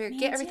go-getter,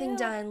 get everything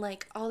done,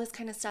 like all this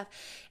kind of stuff.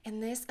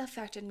 And this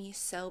affected me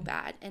so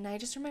bad. And I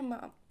just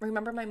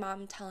remember my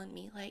mom telling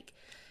me like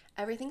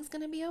everything's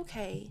going to be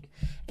okay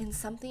and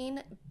something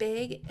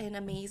big and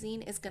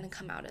amazing is going to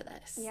come out of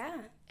this. Yeah.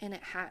 And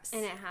it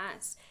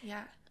has.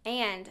 Yeah.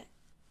 And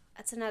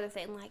that's another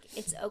thing, like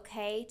it's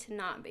okay to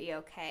not be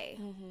okay.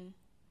 Mm-hmm.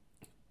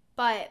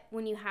 But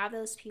when you have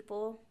those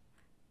people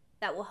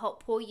that will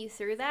help pull you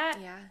through that,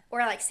 or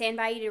like stand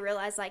by you to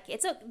realize like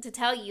it's to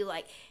tell you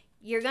like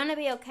you're gonna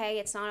be okay.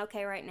 It's not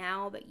okay right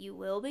now, but you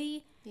will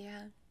be.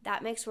 Yeah,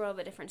 that makes a world of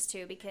a difference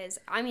too. Because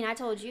I mean, I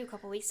told you a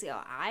couple weeks ago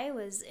I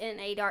was in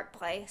a dark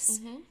place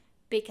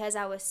because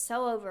I was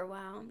so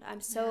overwhelmed.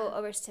 I'm so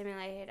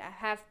overstimulated. I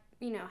have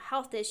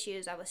health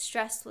issues. I was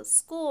stressed with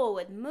school,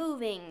 with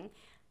moving.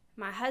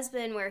 My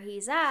husband, where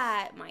he's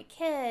at, my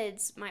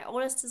kids, my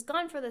oldest is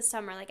gone for the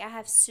summer. Like, I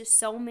have just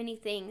so many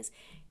things.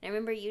 And I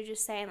remember you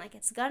just saying, like,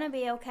 it's going to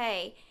be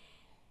okay.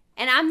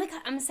 And I'm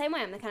the same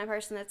way. I'm the kind of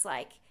person that's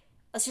like,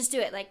 let's just do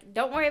it. Like,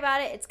 don't worry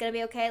about it. It's going to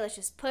be okay. Let's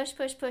just push.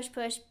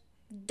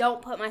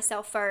 Don't put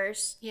myself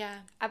first. Yeah.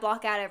 I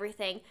block out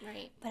everything.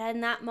 Right. But in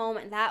that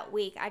moment, that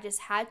week, I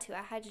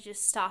had to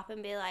just stop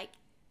and be like,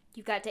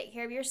 you've got to take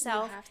care of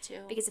yourself. You have to.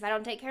 Because if I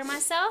don't take care of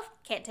myself,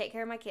 can't take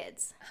care of my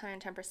kids.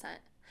 110%.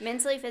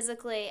 Mentally,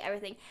 physically,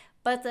 everything.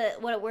 But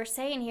what we're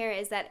saying here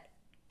is that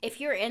if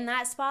you're in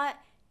that spot,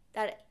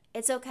 that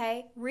it's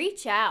okay.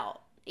 Reach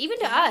out. Even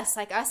to us,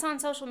 like us on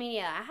social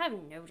media. I have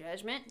no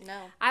judgment.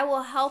 No. I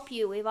will help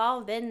you. We've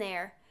all been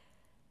there.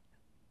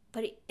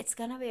 But it's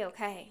going to be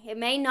okay. It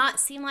may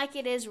not seem like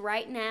it is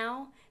right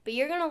now, but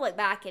you're going to look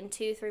back in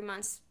 2-3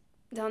 months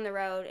down the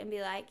road and be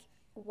like,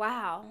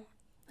 wow.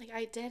 Like,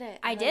 I did it.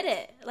 I did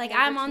it. Like,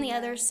 I'm on the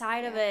other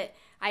side of it.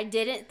 I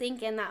didn't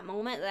think in that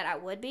moment that I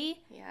would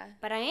be. Yeah.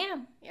 But I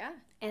am. Yeah.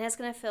 And that's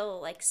going to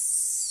feel, like,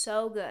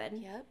 so good.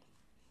 Yep.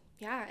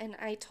 Yeah, and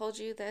I told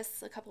you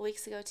this a couple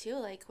weeks ago, too.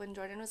 Like, when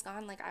Jordan was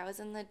gone, like, I was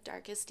in the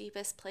darkest,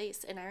 deepest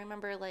place. And I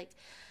remember, like,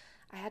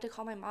 I had to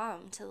call my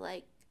mom to,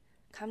 like,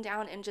 come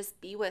down and just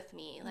be with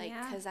me. Like,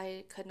 because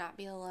I could not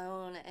be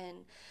alone. And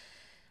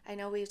I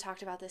know we've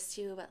talked about this,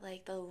 too, but,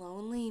 like, the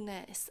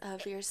loneliness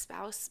of your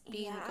spouse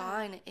being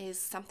gone is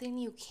something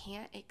you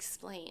can't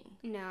explain.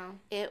 No.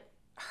 It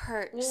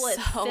hurts it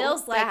so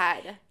feels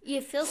bad. Like,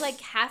 it feels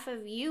like half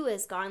of you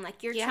is gone.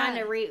 Like, you're trying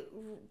to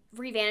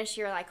revanish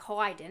your, like, whole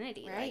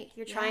identity. Right. Like,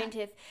 you're trying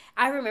to...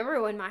 I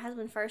remember when my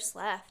husband first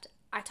left,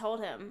 I told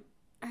him,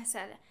 I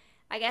said,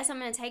 I guess I'm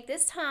going to take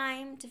this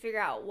time to figure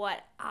out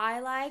what I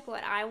like,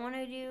 what I want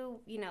to do,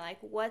 like,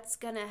 what's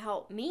going to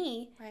help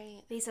me.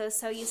 Right. Because I was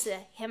so used to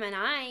him and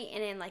I,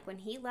 and then, like, when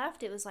he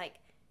left, it was like,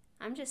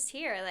 I'm just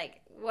here.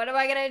 Like, what am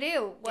I going to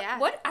do?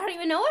 What? I don't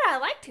even know what I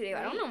like to do.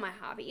 Right. I don't know my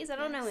hobbies. I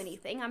don't know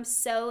anything. I'm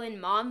so in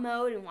mom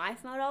mode and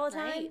wife mode all the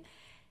time. Right.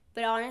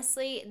 But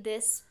honestly,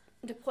 this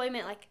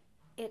deployment, like,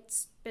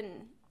 it's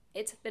been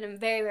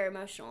very, very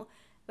emotional.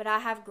 But I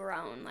have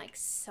grown, like,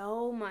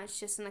 so much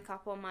just in a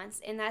couple of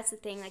months. And that's the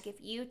thing. Like, if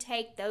you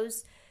take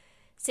those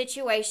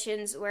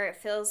situations where it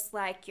feels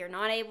like you're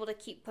not able to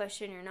keep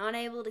pushing, you're not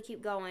able to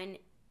keep going,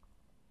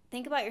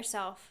 think about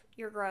yourself,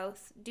 your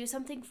growth. Do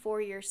something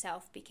for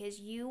yourself because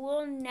you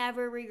will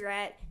never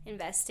regret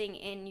investing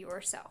in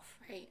yourself.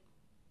 Right.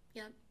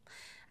 Yep.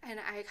 And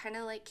I kind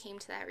of, like, came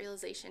to that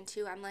realization,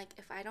 too. I'm like,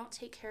 if I don't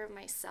take care of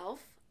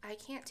myself, I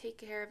can't take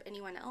care of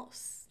anyone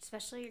else.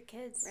 Especially your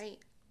kids. Right.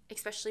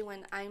 Especially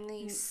when I'm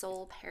the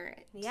sole parent.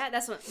 Yeah,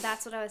 that's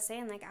what I was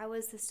saying. Like, I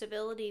was the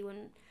stability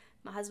when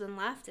my husband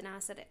left, and I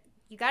said,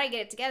 you got to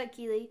get it together,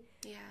 Keely.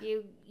 Yeah.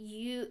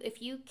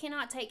 If you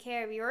cannot take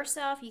care of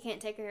yourself, you can't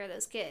take care of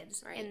those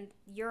kids. Right. And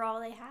you're all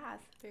they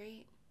have.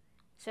 Right.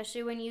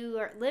 Especially when you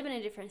live in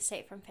a different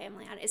state from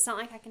family. It's not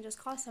like I can just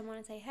call someone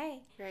and say,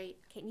 hey, right,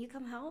 can you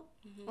come help?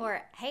 Mm-hmm.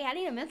 Or, hey, I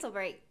need a mental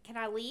break. Can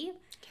I leave?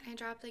 Can I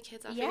drop the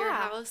kids off at your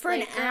house? For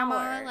like, an Grandma?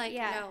 hour. Like,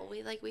 no,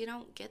 we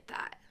don't get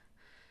that.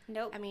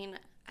 Nope. I mean,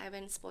 I've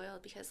been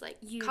spoiled because, like,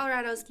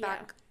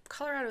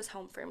 Colorado's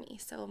home for me.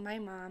 So my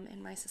mom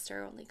and my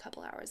sister are only a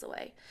couple hours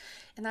away.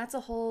 And that's a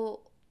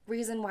whole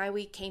reason why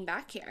we came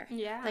back here.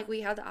 Yeah. Like,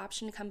 we had the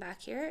option to come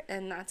back here,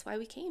 and that's why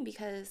we came,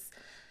 because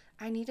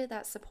I needed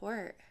that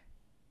support.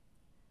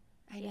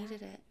 I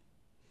needed it.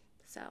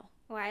 So.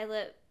 Where I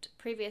lived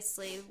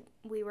previously,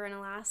 we were in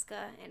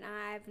Alaska, and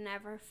I've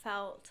never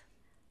felt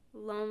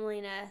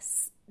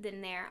loneliness than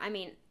there. I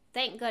mean,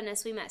 thank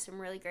goodness we met some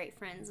really great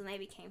friends, and they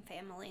became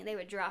family. And they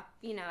would drop,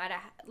 at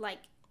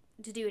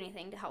to do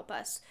anything to help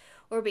us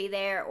or be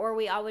there, or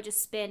we all would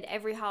just spend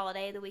every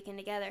holiday of the weekend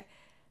together.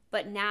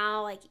 But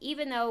now, like,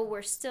 even though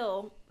we're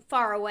still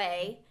far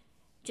away,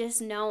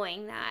 just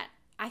knowing that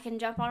I can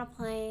jump on a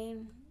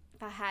plane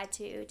if I had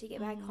to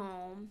get back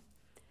home,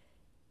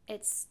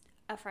 it's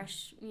a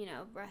fresh,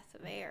 breath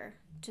of air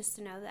just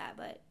to know that.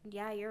 But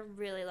yeah, you're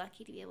really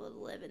lucky to be able to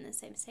live in the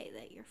same state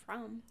that you're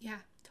from. Yeah,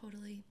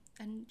 totally.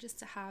 And just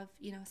to have,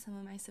 some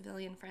of my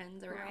civilian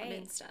friends around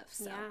and stuff.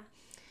 So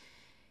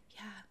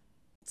yeah.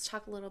 Let's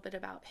talk a little bit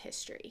about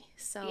history.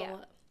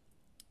 So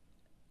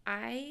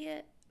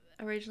I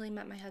originally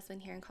met my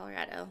husband here in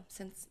Colorado,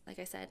 since, like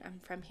I said,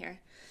 I'm from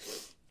here.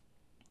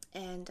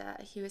 And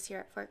he was here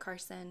at Fort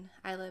Carson.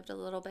 I lived a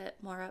little bit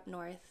more up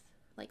north,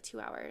 like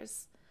 2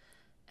 hours.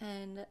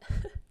 And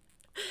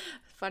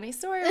funny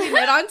story, we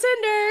met on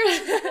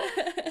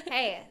Tinder.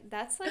 Hey,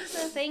 that's like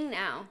the thing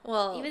now.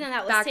 Well, even though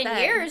that was 10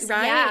 years,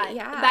 right?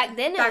 Yeah. Back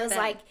then it was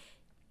like,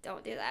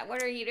 don't do that.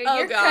 What are you doing? Oh,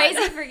 You're God.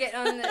 crazy for getting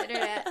on the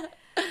internet.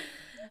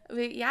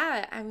 But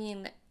yeah, I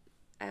mean,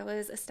 I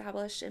was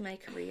established in my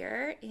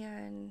career,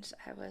 and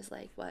I was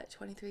like,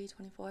 23,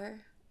 24,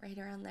 right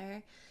around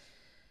there.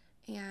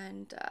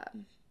 And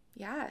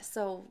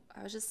so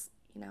I was just,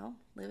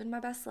 living my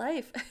best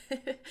life.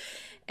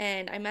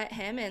 And I met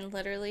him, and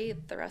literally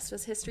the rest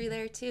was history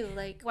there too.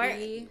 Like,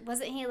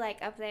 wasn't he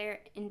like up there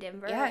in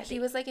Denver? Yeah, he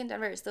was like in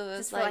Denver. So it was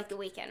just for like the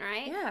weekend,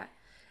 right? Yeah.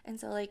 And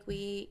so like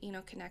we,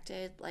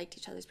 connected, liked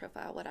each other's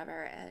profile,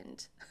 whatever.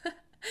 And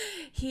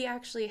he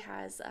actually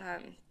has,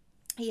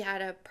 he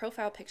had a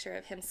profile picture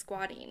of him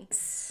squatting.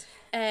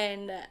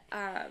 And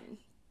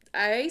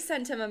I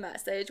sent him a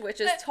message, which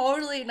is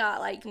totally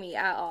not like me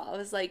at all. I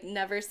was like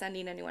never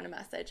sending anyone a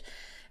message.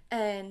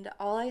 And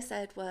all I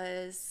said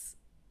was,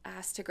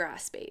 ass to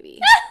grass, baby.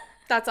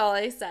 That's all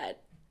I said.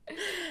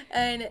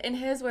 And in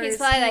his words,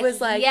 he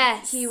was like,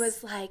 yes. He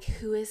was like,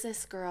 who is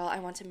this girl? I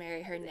want to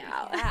marry her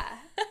now. Yeah.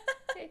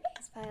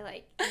 He's probably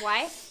like,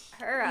 wipe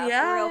her up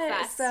real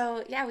fast.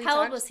 So, yeah, we How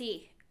talked. old was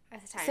he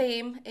at the time?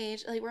 Same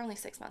age. Like, we're only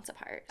 6 months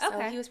apart. So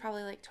okay. He was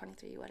probably like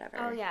 23, whatever.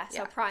 Oh, yeah.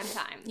 So prime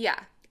time. Yeah,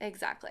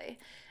 exactly.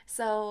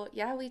 So,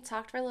 yeah, we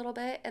talked for a little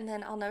bit, and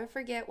then I'll never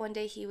forget one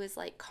day he was,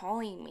 like,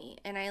 calling me,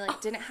 and I,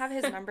 like, didn't have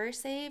his number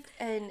saved,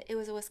 and it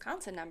was a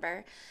Wisconsin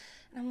number,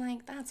 and I'm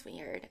like, that's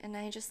weird, and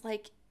I just,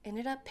 like,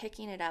 ended up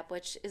picking it up,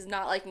 which is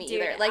not like me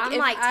either. Like, I'm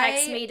like,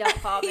 text me, don't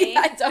call me.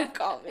 Yeah, don't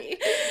call me.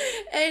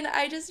 And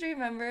I just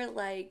remember,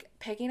 like,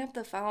 picking up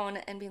the phone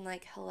and being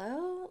like,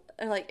 hello?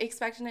 And, like,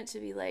 expecting it to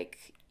be,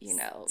 like,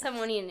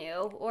 someone you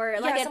knew, or,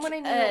 like, someone I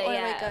knew, or,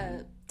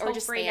 like, or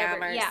just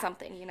spam or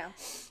something,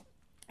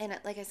 And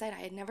like I said,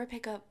 I had never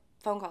picked up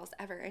phone calls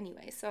ever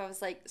anyway. So I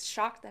was like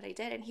shocked that I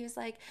did. And he was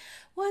like,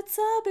 what's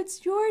up? It's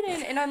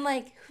Jordan. And I'm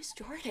like, who's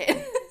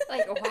Jordan?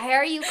 Like, why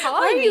are you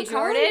calling me,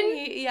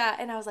 Jordan? Yeah.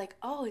 And I was like,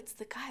 oh, it's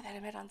the guy that I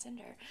met on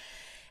Tinder.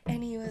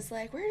 And he was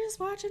like, we're just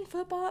watching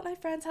football at my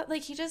friend's house.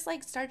 Like, he just,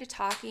 like, started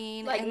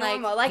talking. Like, and,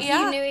 normal. Like,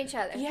 you knew each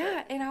other.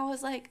 Yeah. And I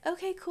was like,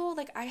 okay, cool.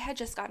 Like, I had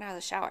just gotten out of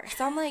the shower.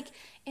 So I'm, like,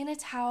 in a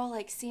towel,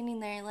 like, standing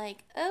there,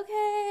 like,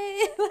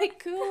 okay.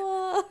 Like,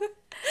 cool.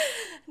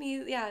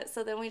 And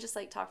so then we just,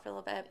 like, talked for a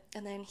little bit.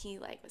 And then he,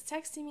 like, was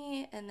texting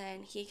me. And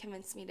then he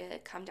convinced me to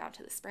come down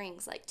to the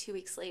Springs, like, 2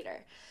 weeks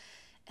later.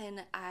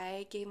 And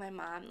I gave my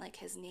mom, like,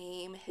 his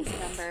name, his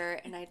number,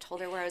 and I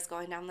told her where I was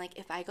going. I'm like,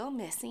 if I go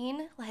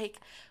missing, like,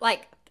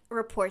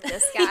 report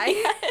this guy.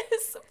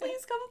 Yes,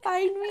 please come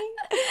find me.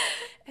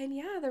 And,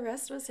 yeah, the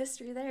rest was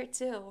history there,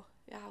 too.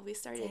 Yeah, we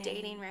started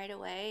dating right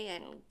away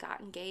and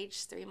got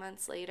engaged 3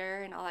 months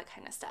later and all that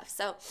kind of stuff.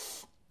 So,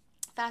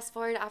 fast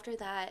forward after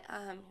that,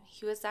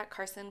 he was at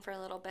Carson for a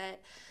little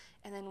bit,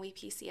 and then we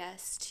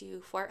PCS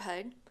to Fort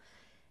Hood.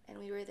 And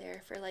we were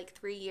there for like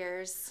 3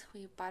 years.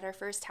 We bought our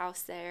first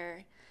house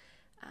there.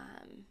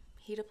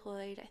 He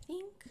deployed, I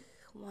think,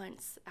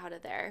 once out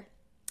of there.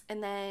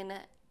 And then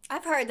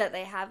I've heard that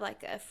they have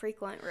like a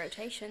frequent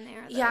rotation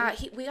there. Though. Yeah,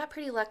 we got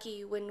pretty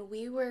lucky. When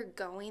we were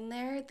going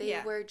there,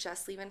 they were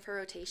just leaving for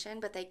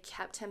rotation, but they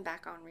kept him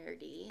back on rear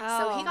D.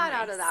 So he got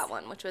out of that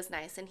one, which was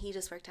nice. And he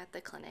just worked at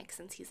the clinic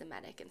since he's a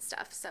medic and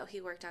stuff. So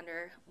he worked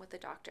with the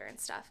doctor and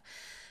stuff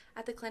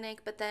at the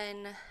clinic. But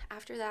then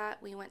after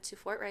that, we went to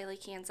Fort Riley,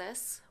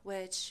 Kansas,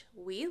 which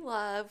we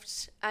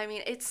loved. I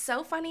mean, it's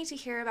so funny to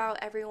hear about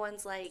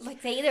everyone's like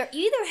they you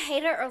either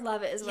hate it or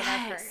love it is what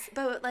I've heard.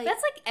 But like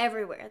that's like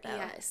everywhere though.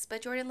 Yes,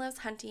 but Jordan loves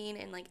hunting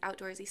and like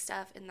outdoorsy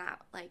stuff, and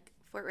that like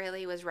Fort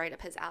Riley was right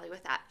up his alley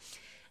with that.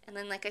 And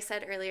then like I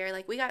said earlier,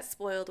 like we got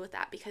spoiled with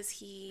that because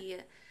he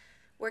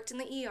worked in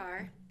the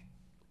ER,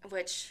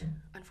 which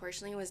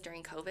unfortunately was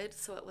during COVID,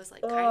 so it was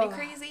like kind of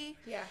crazy.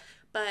 Yeah.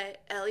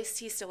 But at least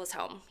he still was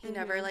home. He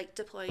never, like,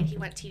 deployed. He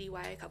went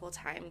TDY a couple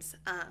times.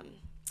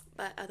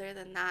 But other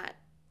than that,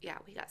 yeah,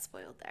 we got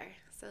spoiled there.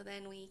 So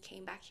then we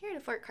came back here to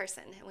Fort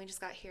Carson, and we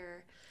just got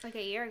here. Like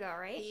a year ago,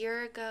 right? A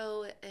year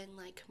ago in,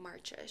 like,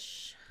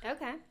 March-ish.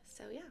 Okay.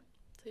 So, yeah.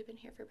 So we've been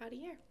here for about a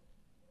year.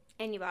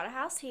 And you bought a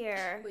house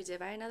here. We did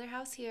buy another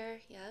house here,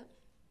 yep.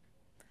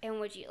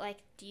 And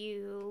do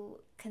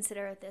you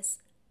consider this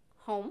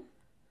home?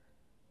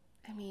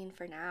 I mean,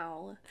 for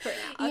now. Okay.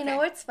 You know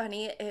what's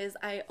funny is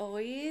I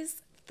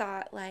always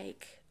thought,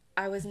 like,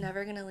 I was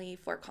never going to leave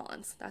Fort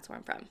Collins. That's where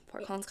I'm from.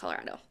 Fort Collins,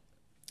 Colorado.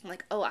 I'm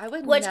like, oh, I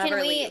would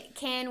never leave.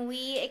 Can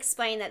we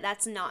explain that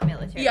that's not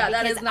military? Yeah,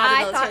 that is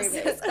not a military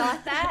base. I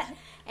thought that,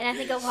 and I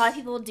think a lot of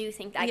people do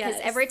think that, because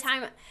every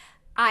time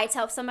I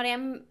tell somebody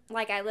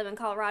I live in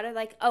Colorado,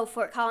 like, oh,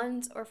 Fort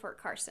Collins or Fort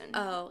Carson.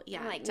 Oh,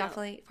 yeah, like,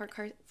 definitely. No.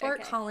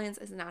 Fort Collins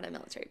is not a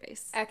military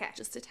base. Okay.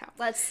 Just a town.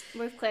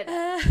 We've cleared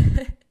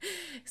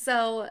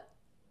So,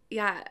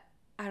 yeah,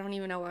 I don't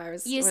even know why I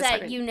was. You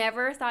said you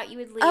never thought you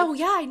would leave. Oh,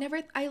 yeah,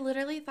 I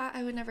literally thought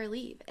I would never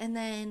leave. And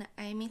then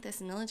I meet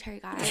this military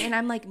guy, and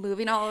I'm, like,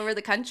 moving all over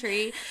the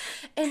country.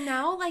 And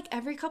now, like,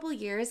 every couple of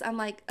years, I'm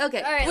like,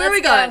 okay, all right, where are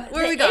we going?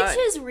 Where are we going? The itch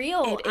is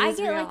real. I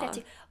get like that,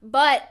 too.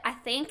 But I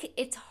think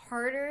it's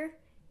harder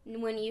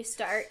when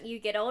you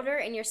get older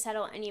and you're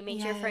settled and you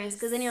meet your friends,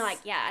 because then you're like,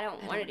 yeah, I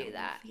don't want to do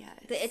that. Yes.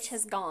 The itch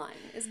has gone.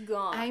 It's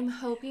gone. I'm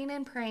hoping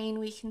and praying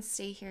we can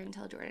stay here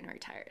until Jordan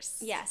retires.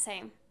 Yeah,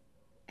 same.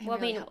 I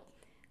really hope.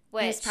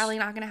 It's probably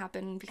not going to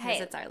happen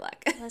because it's our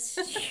luck.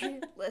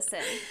 Listen,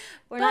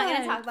 we're not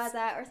going to talk about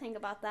that or think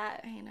about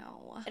that. I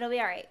know. It'll be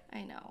all right.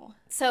 I know.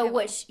 So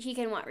he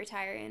can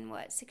retire in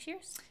 6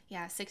 years?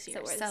 Yeah, 6 years.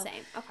 So we're the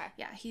same. Okay.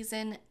 Yeah, he's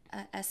in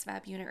a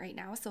SVAB unit right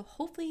now, so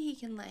hopefully he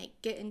can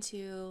get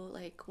into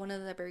one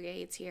of the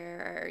brigades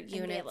here or units.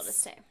 And be able to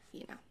stay.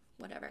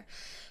 Whatever.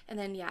 And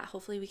then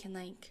hopefully we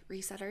can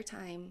reset our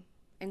time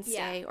and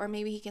stay, or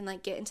maybe he can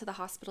get into the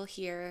hospital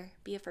here,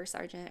 be a first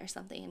sergeant or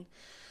something.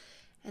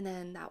 And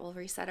then that will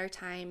reset our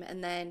time.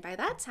 And then by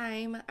that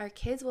time, our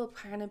kids will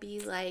kind of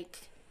be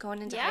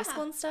going into high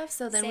school and stuff.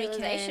 So then we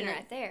can.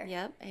 Right there.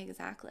 Yep,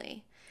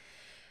 exactly.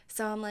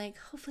 So I'm like,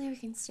 hopefully we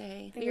can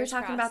stay. Fingers we were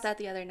talking crossed. about that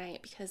the other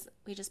night because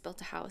we just built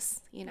a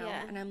house,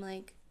 Yeah. And I'm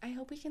like, I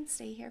hope we can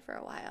stay here for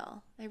a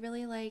while. I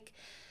really like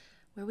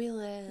where we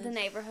live. The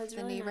neighborhood's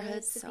really nice. The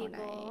neighborhood's so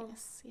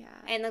nice. Yeah.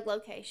 And the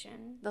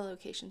location. The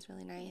location's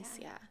really nice.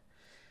 Yeah.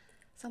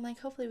 So I'm like,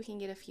 hopefully we can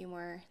get a few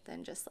more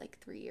than just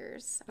 3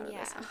 years out of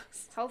this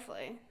house.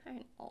 Hopefully.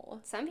 I know.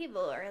 Some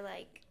people are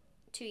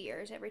 2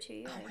 years, every 2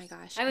 years. Oh my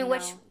gosh. I mean,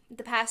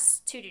 the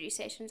past 2 duty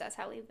stations, that's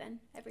how we've been.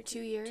 Every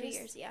 2 years? 2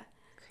 years, yeah.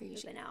 Crazy.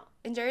 We've been out.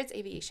 And Jared's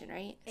aviation,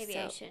 right?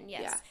 Aviation,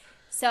 yes. Yeah.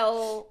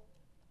 So,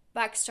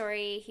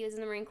 backstory, he was in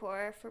the Marine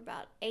Corps for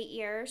about 8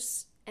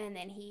 years, and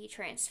then he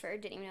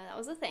transferred. Didn't even know that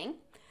was a thing.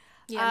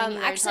 Yeah,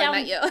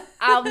 actually,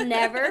 I'll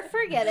never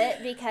forget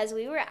it, because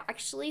we were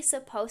actually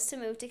supposed to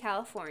move to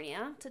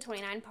California, to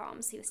 29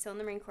 Palms. He was still in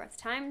the Marine Corps at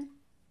the time.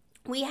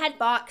 We had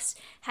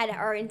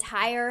our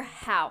entire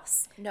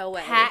house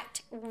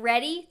packed,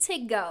 ready to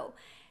go.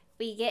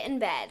 We get in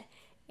bed,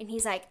 and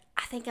he's like,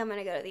 I think I'm going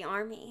to go to the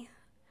Army.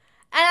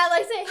 And I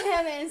looked at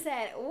him and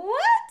said,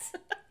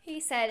 what?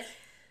 He said,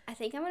 I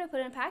think I'm going to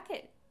put in a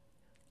packet.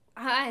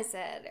 I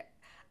said,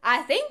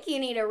 I think you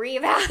need to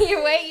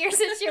reevaluate your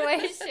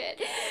situation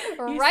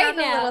right now. You sound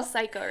a little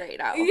psycho right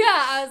now.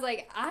 Yeah, I was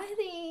like, I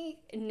think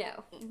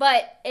no.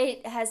 But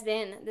it has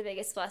been the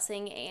biggest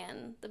blessing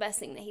and the best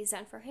thing that he's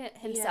done for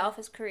himself,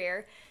 his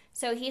career.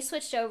 So he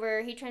switched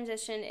over. He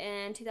transitioned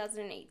in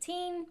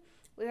 2018.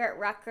 We were at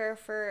Rucker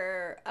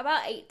for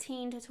about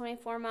 18 to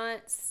 24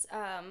 months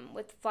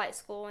with flight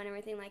school and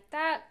everything like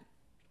that.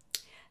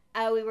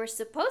 We were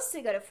supposed to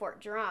go to Fort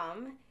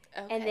Drum.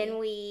 Okay. And then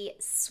we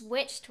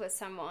switched with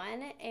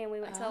someone, and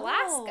we went to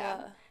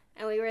Alaska,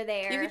 and we were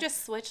there. You could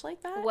just switch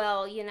like that?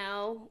 Well,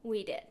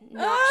 we did.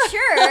 Not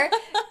sure,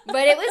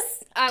 but it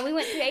was, we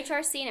went through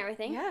HRC and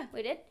everything. Yeah.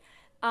 We did.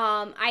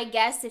 I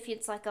guess if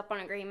it's up on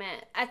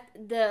agreement.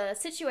 The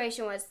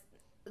situation was,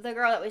 the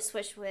girl that we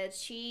switched with,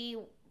 she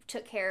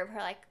took care of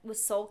her,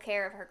 was sole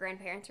care of her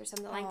grandparents or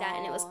something like that,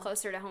 and it was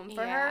closer to home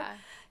for her.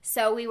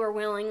 So we were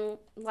willing,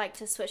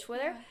 to switch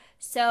with her.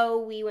 So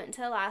we went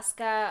to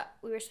Alaska.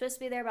 We were supposed to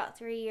be there about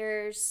 3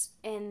 years,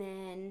 and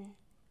then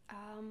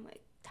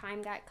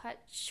time got cut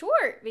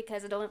short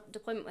because the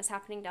deployment was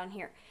happening down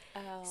here.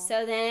 Oh.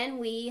 So then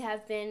we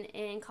have been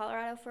in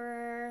Colorado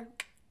for,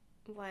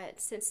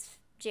 since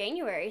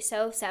January,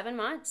 so 7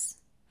 months.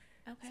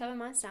 Okay. 7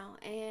 months now.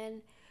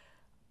 And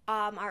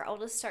our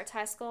oldest starts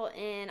high school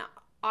in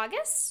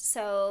August,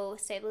 so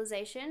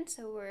stabilization,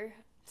 so we're...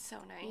 So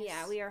nice.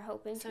 Yeah, we are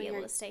hoping to be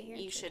able to stay here.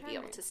 You should be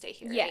able to stay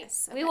here.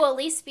 Yes. Right? Okay. We will at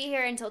least be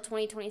here until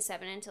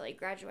 2027, until he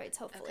graduates,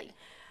 hopefully.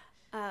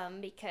 Okay.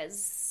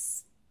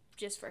 Because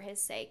just for his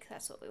sake,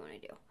 that's what we want to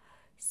do.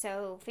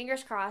 So,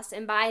 fingers crossed.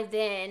 And by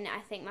then,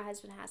 I think my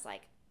husband has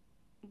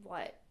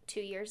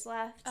 2 years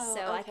left. Oh,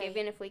 so, okay.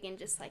 Even if we can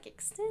just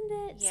extend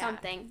it,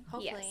 something.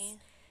 Hopefully.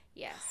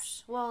 Yes.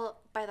 Gosh.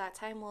 Well, by that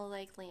time, will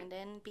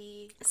Landon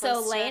be close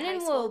So to Landon high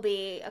school? will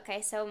be,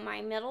 so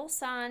my middle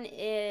son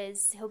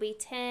he'll be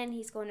 10,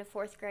 he's going to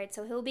 4th grade,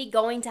 so he'll be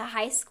going to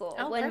high school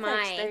when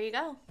perfect. There you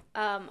go.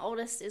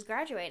 Oldest is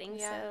graduating.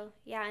 Yeah.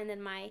 So, and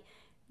then my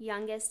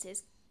youngest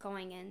is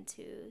going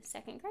into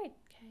 2nd grade.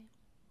 Okay.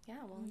 Yeah,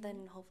 well,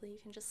 then hopefully you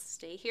can just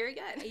stay here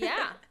again.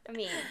 Yeah, I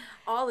mean.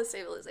 All the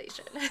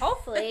stabilization.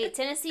 Hopefully.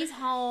 Tennessee's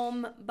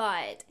home,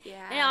 but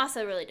yeah. it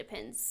also really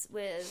depends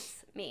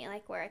with me,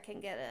 where I can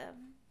get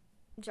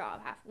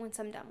job once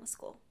I'm done with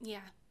school. Yeah.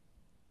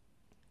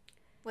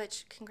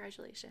 Which,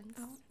 congratulations.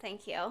 Oh,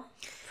 thank you.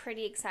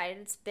 Pretty excited.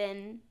 It's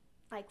been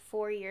like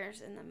 4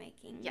 years in the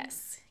making.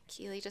 Yes.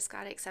 Keely just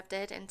got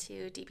accepted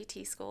into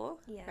DPT school,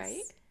 yes.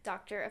 right?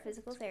 Doctor of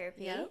Physical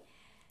Therapy. Yep.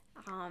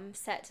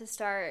 Set to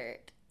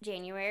start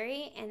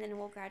January, and then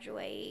we'll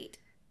graduate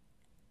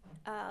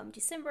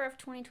December of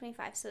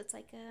 2025. So it's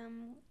like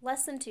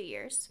less than 2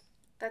 years.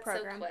 That's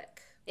program. so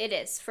quick. It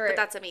is. But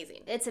that's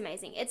amazing. It's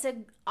amazing. It's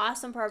an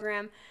awesome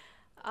program.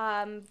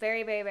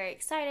 Very, very, very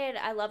excited.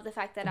 I love the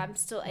fact that I'm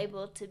still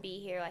able to be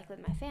here like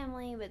with my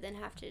family, but then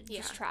have to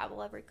just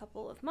travel every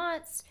couple of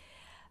months.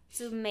 It's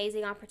an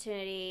amazing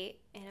opportunity.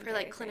 And for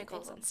like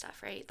clinicals and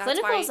stuff, right? That's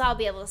clinicals, I'll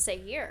be able to stay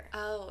here.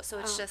 Oh, so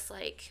it's just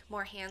like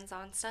more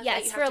hands-on stuff? Yeah,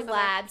 it's for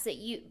labs that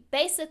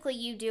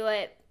you do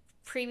it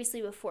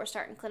previously before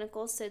starting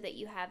clinicals so that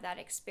you have that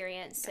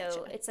experience. Gotcha.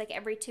 So it's like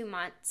every 2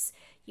 months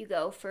you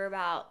go for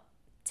about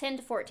 10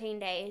 to 14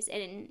 days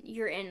and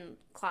you're in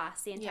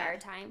class the entire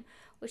time,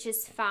 which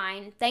is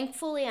fine.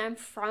 Thankfully, I'm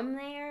from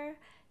there,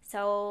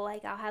 so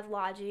like I'll have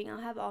lodging, I'll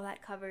have all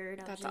that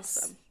covered. That's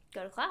awesome.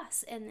 Go to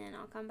class and then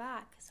I'll come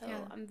back. So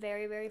I'm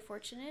very, very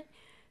fortunate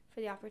for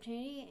the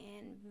opportunity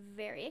and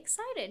very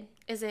excited.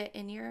 Is it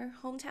in your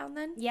hometown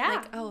then?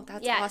 Yeah. That's awesome.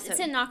 Yeah, it's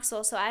in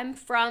Knoxville. So I'm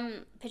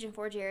from Pigeon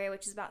Forge area,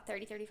 which is about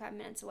 35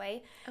 minutes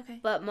away. Okay.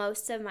 But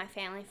most of my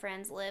family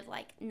friends live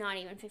like not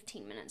even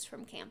 15 minutes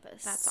from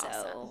campus. That's so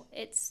awesome.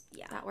 It's,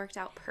 that worked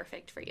out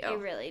perfect for you. It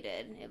really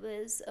did. It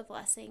was a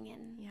blessing,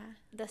 and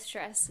the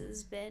stress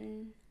has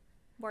been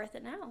worth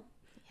it now.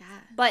 Yeah.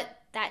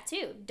 But that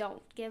too,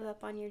 don't give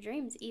up on your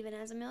dreams, even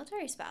as a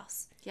military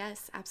spouse.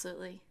 Yes,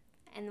 absolutely.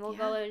 And we'll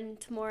go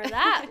into more of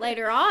that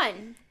later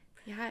on.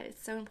 Yeah,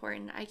 it's so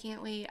important. I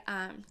can't wait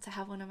to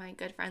have one of my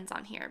good friends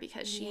on here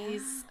because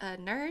she's a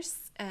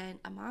nurse and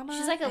a mama.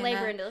 She's like a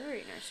labor and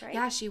delivery nurse, right?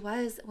 Yeah, she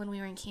was when we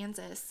were in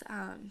Kansas.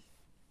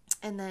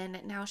 And then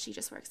now she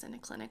just works in a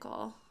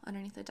clinical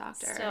underneath a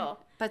doctor.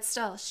 But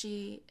still,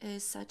 she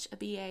is such a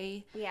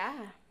BA. Yeah.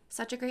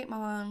 Such a great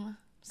mom,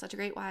 such a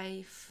great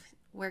wife,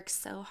 works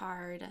so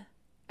hard.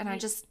 And I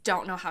just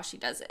don't know how she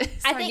does it.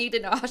 So I need to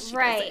know how she does it.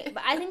 Right.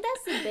 But I think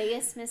that's the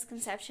biggest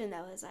misconception,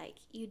 though, is like,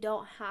 you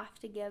don't have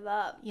to give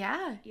up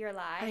your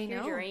life,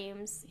 your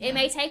dreams. Yeah. It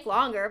may take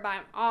longer by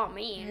all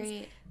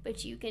means,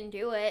 but you can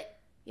do it.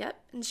 Yep.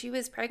 And she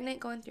was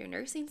pregnant going through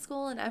nursing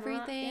school and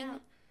everything. Yeah.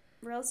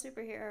 Real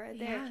superhero right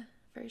there. Yeah,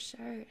 for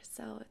sure.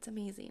 So it's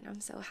amazing.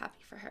 I'm so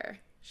happy for her.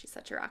 She's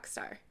such a rock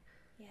star.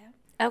 Yeah.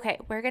 Okay,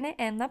 we're going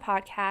to end the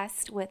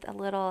podcast with a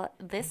little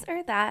this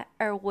or that,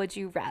 or would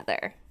you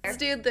rather? Let's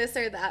do this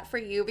or that for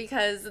you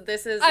because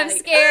this is I'm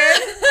scared.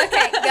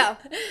 Okay, go.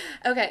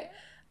 Okay.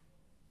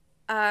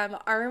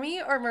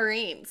 Army or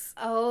Marines?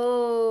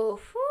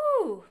 Oh,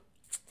 whew.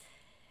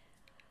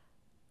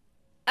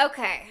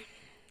 Okay.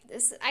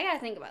 I got to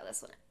think about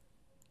this one.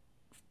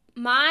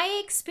 My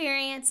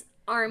experience,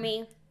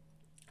 Army,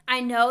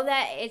 I know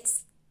that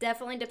it's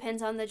definitely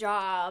depends on the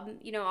job,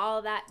 all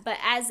of that, but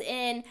as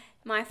in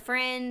my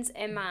friends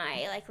and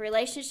my like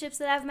relationships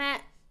that I've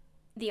met,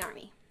 the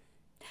Army.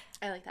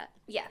 I like that.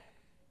 Yeah.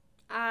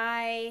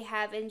 I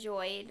have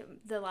enjoyed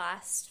the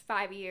last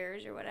 5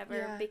 years or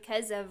whatever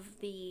because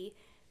of the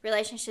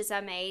relationships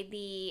I made,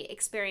 the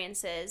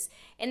experiences.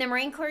 In the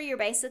Marine Corps, you're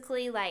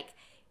basically like,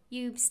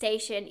 you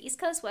station East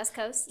Coast, West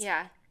Coast.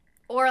 Yeah.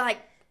 Or like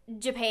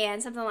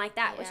Japan, something like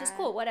that, which is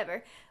cool,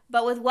 whatever.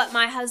 But with what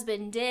my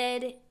husband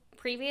did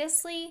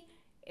previously,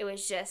 it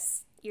was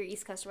just your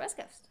East Coast or West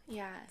Coast.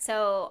 Yeah.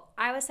 So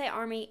I would say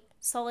Army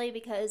solely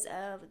because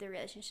of the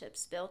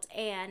relationships built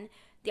and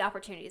the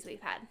opportunities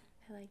we've had.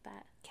 I like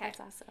that. Okay. That's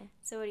awesome.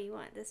 So what do you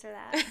want, this or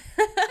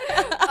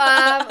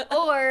that?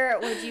 Or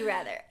would you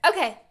rather?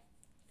 Okay.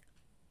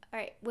 All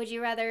right. Would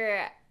you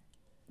rather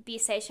be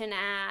stationed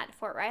at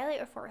Fort Riley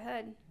or Fort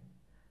Hood?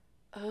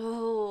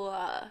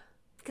 Oh.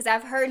 Because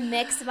I've heard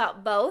mixed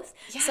about both.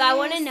 Yes. So I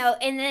want to know,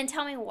 and then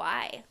tell me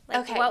why.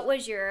 Like, what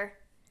was your...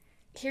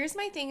 Here's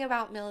my thing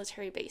about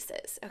military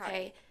bases,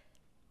 okay?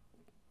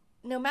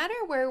 No matter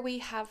where we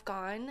have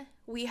gone,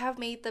 we have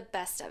made the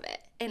best of it.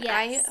 And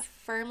I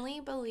firmly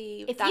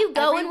believe if you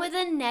go in with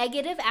a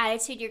negative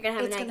attitude, you're going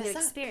to have a negative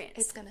experience.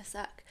 It's going to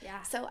suck.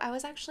 Yeah. So I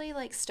was actually,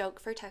 like,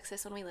 stoked for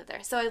Texas when we lived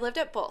there. So I lived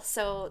at both.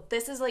 So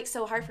this is, like,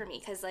 so hard for me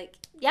because, like...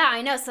 Yeah,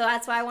 I know. So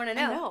that's why I want to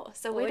know. I know.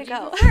 So way to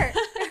go.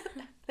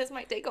 This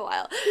might take a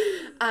while.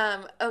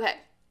 Okay.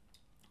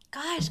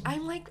 Gosh,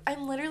 I'm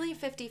literally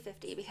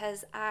 50-50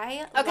 because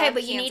I love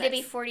but you need to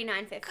be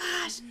 49-50.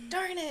 Gosh,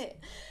 darn it.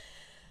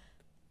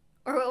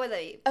 Or what would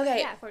they?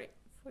 Okay. Yeah, 40.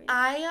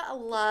 I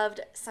loved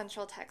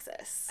Central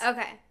Texas.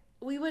 Okay.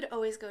 We would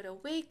always go to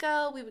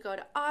Waco. We would go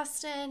to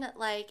Austin.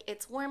 Like,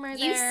 it's warmer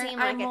there. You seem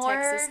like a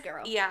Texas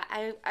girl. Yeah,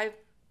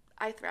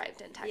 I thrived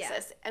in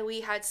Texas. And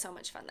we had so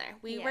much fun there.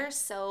 We were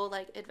so,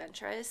 like,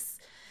 adventurous.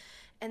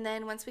 And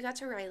then once we got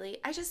to Riley,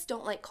 I just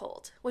don't like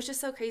cold, which is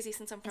so crazy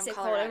since I'm from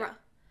Colorado.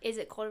 Is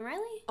it cold in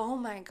Riley? Oh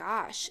my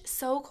gosh,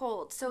 so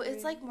cold. So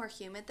it's like more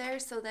humid there.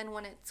 So then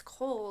when it's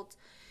cold,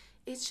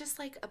 it's just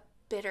like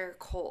bitter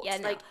cold. Yeah,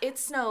 no. Like, it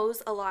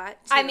snows a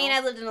lot, too. I mean, I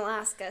lived in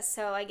Alaska,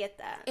 so I get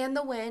that. And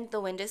the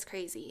wind is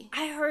crazy.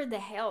 I heard the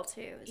hail,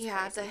 too.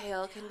 Yeah, crazy. the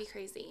hail can be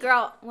crazy.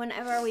 Girl,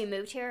 whenever we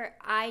moved here,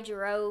 I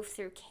drove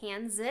through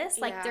Kansas,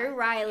 through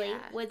Riley,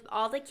 with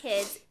all the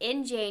kids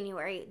in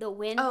January. The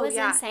wind was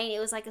insane. It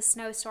was like a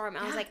snowstorm.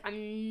 I was like,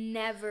 I'm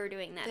never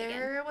doing that again.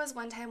 There was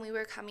one time we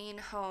were coming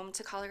home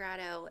to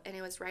Colorado, and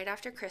it was right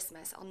after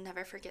Christmas. I'll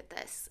never forget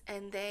this.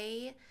 And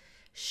they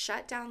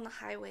shut down the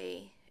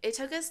highway. It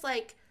took us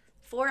like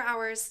 4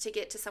 hours to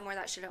get to somewhere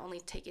that should have only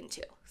taken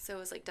 2. So it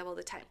was like double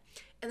the time.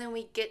 And then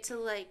we get to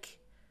like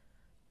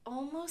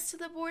almost to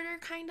the border,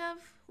 kind of.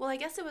 Well, I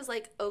guess it was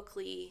like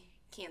Oakley,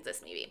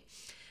 Kansas, maybe.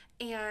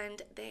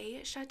 And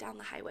they shut down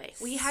the highway.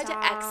 We had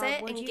to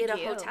exit and get a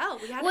hotel.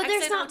 We had to exit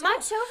there's not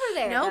much over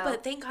there. No,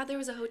 but thank God there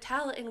was a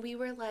hotel. And we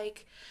were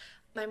like,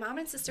 my mom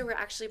and sister were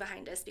actually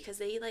behind us because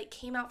they like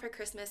came out for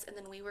Christmas, and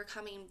then we were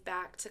coming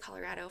back to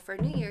Colorado for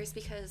New Year's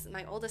because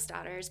my oldest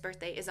daughter's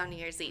birthday is on New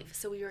Year's Eve.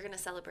 So we were going to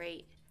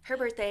celebrate her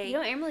birthday. You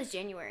know, Emerald's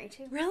January,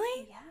 too.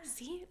 Really? Yeah.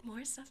 See,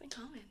 more stuff in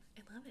common.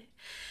 I love it.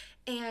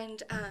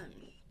 And,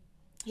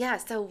 yeah,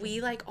 so we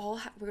like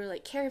we were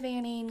like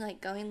caravanning, like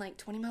going like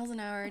 20 miles an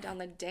hour down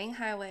the dang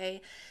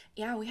highway.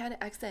 Yeah, we had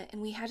to exit,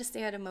 and we had to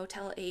stay at a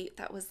Motel 8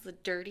 that was the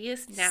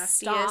dirtiest,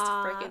 nastiest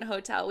freaking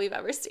hotel we've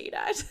ever stayed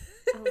at.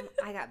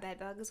 I got bed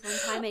bugs one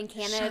time in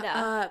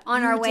Canada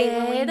on our way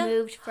when we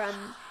moved from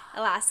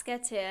Alaska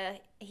to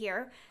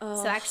here.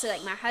 So actually,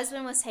 like, my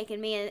husband was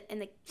taking me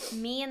and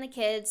the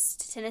kids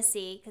to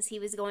Tennessee because he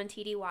was going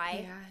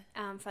TDY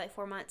for like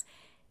 4 months.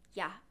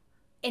 Yeah,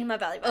 in my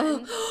belly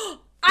button.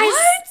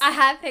 I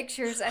have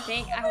pictures, I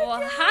think. I will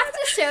have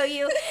to show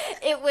you.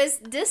 It was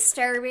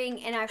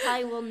disturbing, and I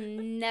probably will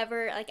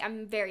never, like,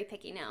 I'm very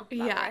picky now about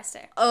where I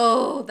stay.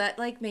 Oh, that,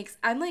 like,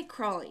 I'm, like,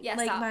 crawling. Yeah,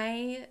 like, stop.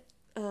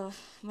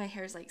 my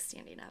hair's, like,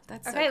 standing up.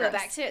 That's okay, so gross. but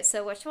back to it.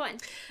 So, which one?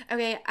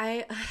 Okay,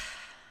 I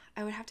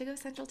would have to go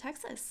Central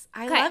Texas.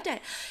 I loved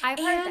it. I've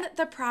heard that.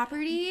 The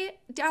property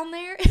down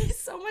there is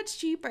so much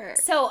cheaper.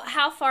 So,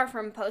 how far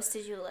from Post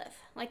did you live?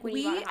 Like, when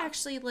you bought a house? We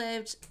actually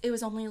lived, it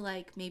was only,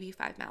 like, maybe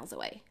 5 miles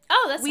away.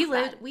 Oh, that's not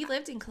bad. We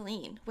lived in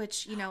Killeen,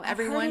 which, you know,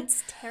 everyone...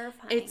 It's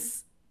terrifying.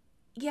 It's,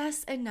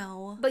 yes and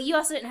no. But you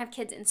also didn't have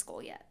kids in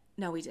school yet.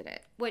 No, we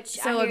didn't.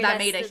 So that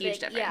made a huge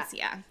difference,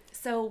 yeah.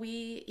 So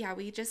we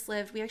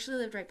actually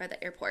lived right by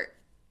the airport,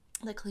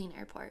 the Killeen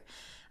Airport.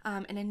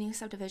 In a new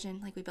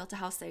subdivision, like, we built a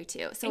house there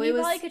too. So and you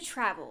probably could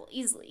travel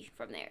easily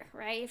from there,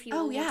 right? If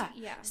you yeah.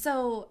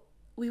 So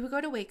we would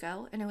go to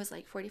Waco, and it was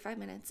like 45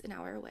 minutes, an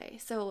hour away.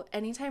 So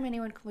anytime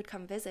anyone would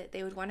come visit,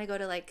 they would want to go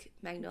to like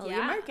Magnolia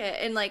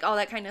Market and like all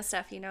that kind of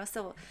stuff, you know.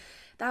 So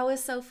that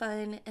was so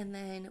fun. And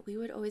then we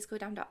would always go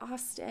down to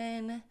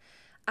Austin.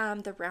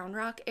 The Round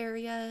Rock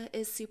area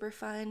is super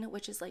fun,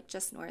 which is like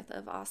just north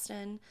of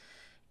Austin.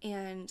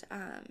 And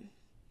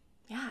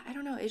yeah, I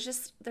don't know. It's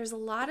just, there's a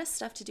lot of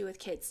stuff to do with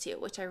kids, too,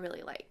 which I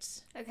really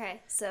liked.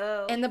 Okay,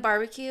 so... And the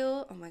barbecue.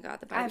 Oh, my God,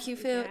 the barbecue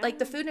food. Yeah. Like,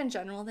 the food in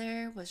general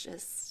there was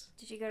just...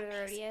 Did you go to the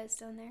rodeos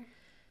down there?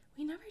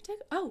 We never did.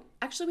 Oh,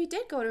 actually, we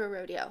did go to a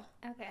rodeo.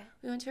 Okay.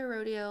 We went to a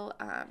rodeo.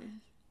 I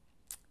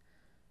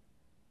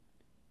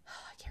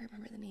can't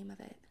remember the name of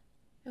it.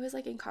 It was,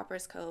 like, in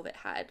Copper's Cove. It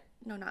had...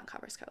 No, not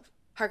Copper's Cove.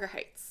 Harger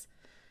Heights.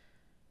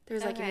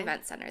 There's, like, an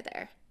event center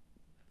there.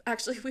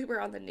 Actually, we were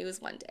on the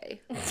news one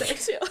day.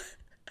 Too.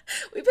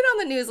 We've been on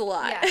the news a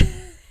lot,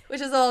 which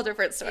is a whole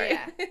different story.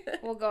 Yeah,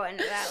 we'll go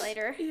into that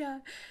later. Yeah.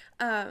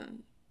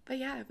 But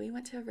yeah, we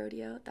went to a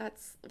rodeo.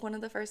 That's one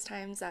of the first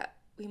times that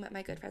we met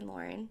my good friend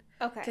Lauren.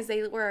 Okay. Because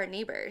they were our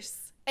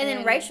neighbors. And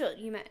then Rachel,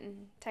 you met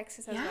in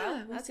Texas as well?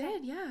 Yeah, we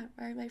did, yeah.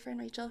 My friend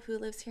Rachel, who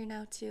lives here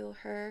now too,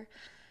 her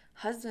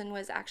husband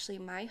was actually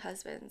my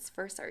husband's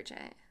first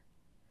sergeant.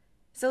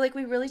 So, like,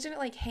 we really didn't,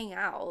 like, hang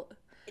out.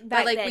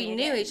 But, like, we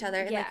knew each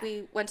other. And, like,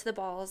 we went to the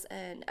balls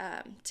and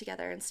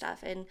together and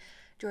stuff. And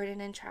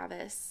Jordan and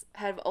Travis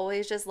have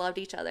always just loved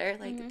each other.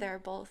 Like, they're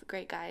both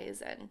great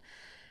guys. And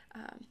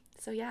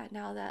so, yeah,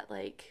 now that,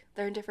 like,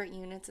 they're in different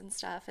units and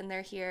stuff and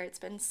they're here, it's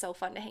been so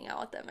fun to hang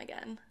out with them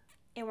again.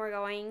 And we're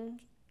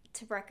going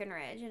to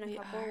Breckenridge in a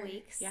couple of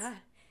weeks. Yeah.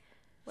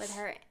 With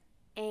her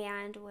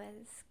and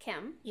with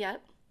Kim.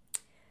 Yep.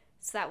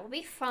 So that will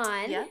be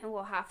fun. Yep. And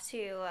we'll have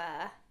to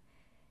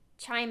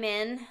chime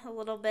in a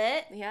little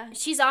bit. Yeah.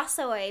 She's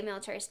also a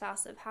military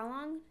spouse of how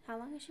long? How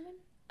long has she been?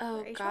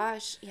 Oh,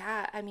 gosh.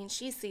 Yeah. I mean,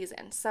 she's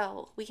seasoned,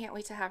 so we can't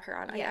wait to have her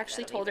on. I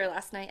actually told her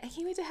last night, I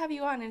can't wait to have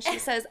you on. And she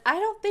says, I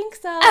don't think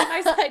so. And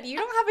I said, you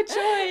don't have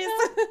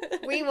a choice.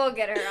 We will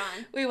get her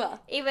on. We will.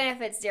 Even if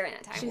it's during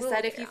that time. She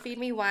said, if you feed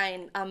me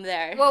wine, I'm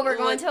there. Well, we're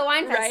going to a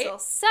wine festival.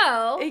 Right?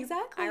 So,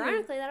 exactly.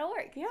 Ironically, that'll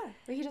work. Yeah.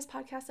 We can just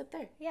podcast up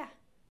there. Yeah.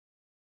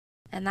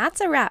 And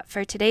that's a wrap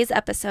for today's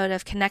episode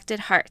of Connected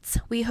Hearts.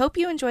 We hope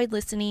you enjoyed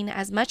listening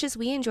as much as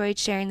we enjoyed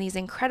sharing these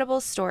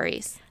incredible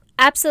stories.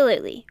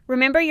 Absolutely.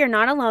 Remember, you're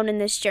not alone in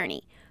this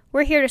journey.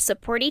 We're here to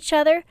support each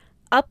other,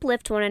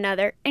 uplift one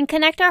another, and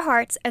connect our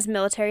hearts as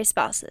military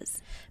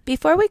spouses.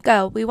 Before we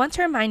go, we want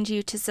to remind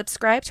you to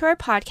subscribe to our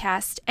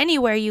podcast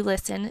anywhere you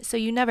listen so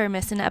you never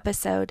miss an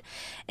episode.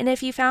 And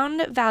if you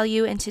found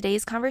value in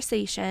today's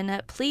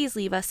conversation, please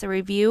leave us a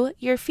review.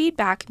 Your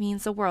feedback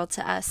means the world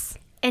to us.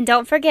 And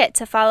don't forget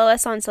to follow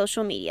us on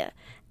social media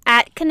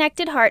at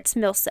Connected Hearts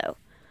Milso.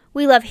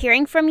 We love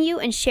hearing from you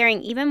and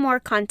sharing even more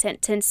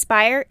content to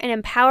inspire and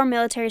empower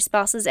military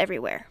spouses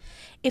everywhere.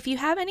 If you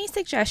have any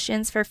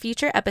suggestions for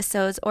future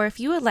episodes or if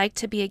you would like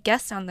to be a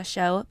guest on the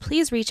show,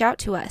 please reach out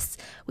to us.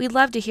 We'd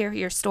love to hear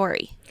your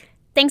story.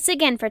 Thanks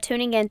again for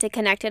tuning in to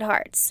Connected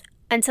Hearts.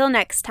 Until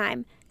next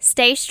time,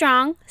 stay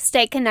strong,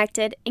 stay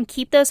connected, and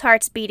keep those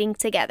hearts beating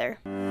together.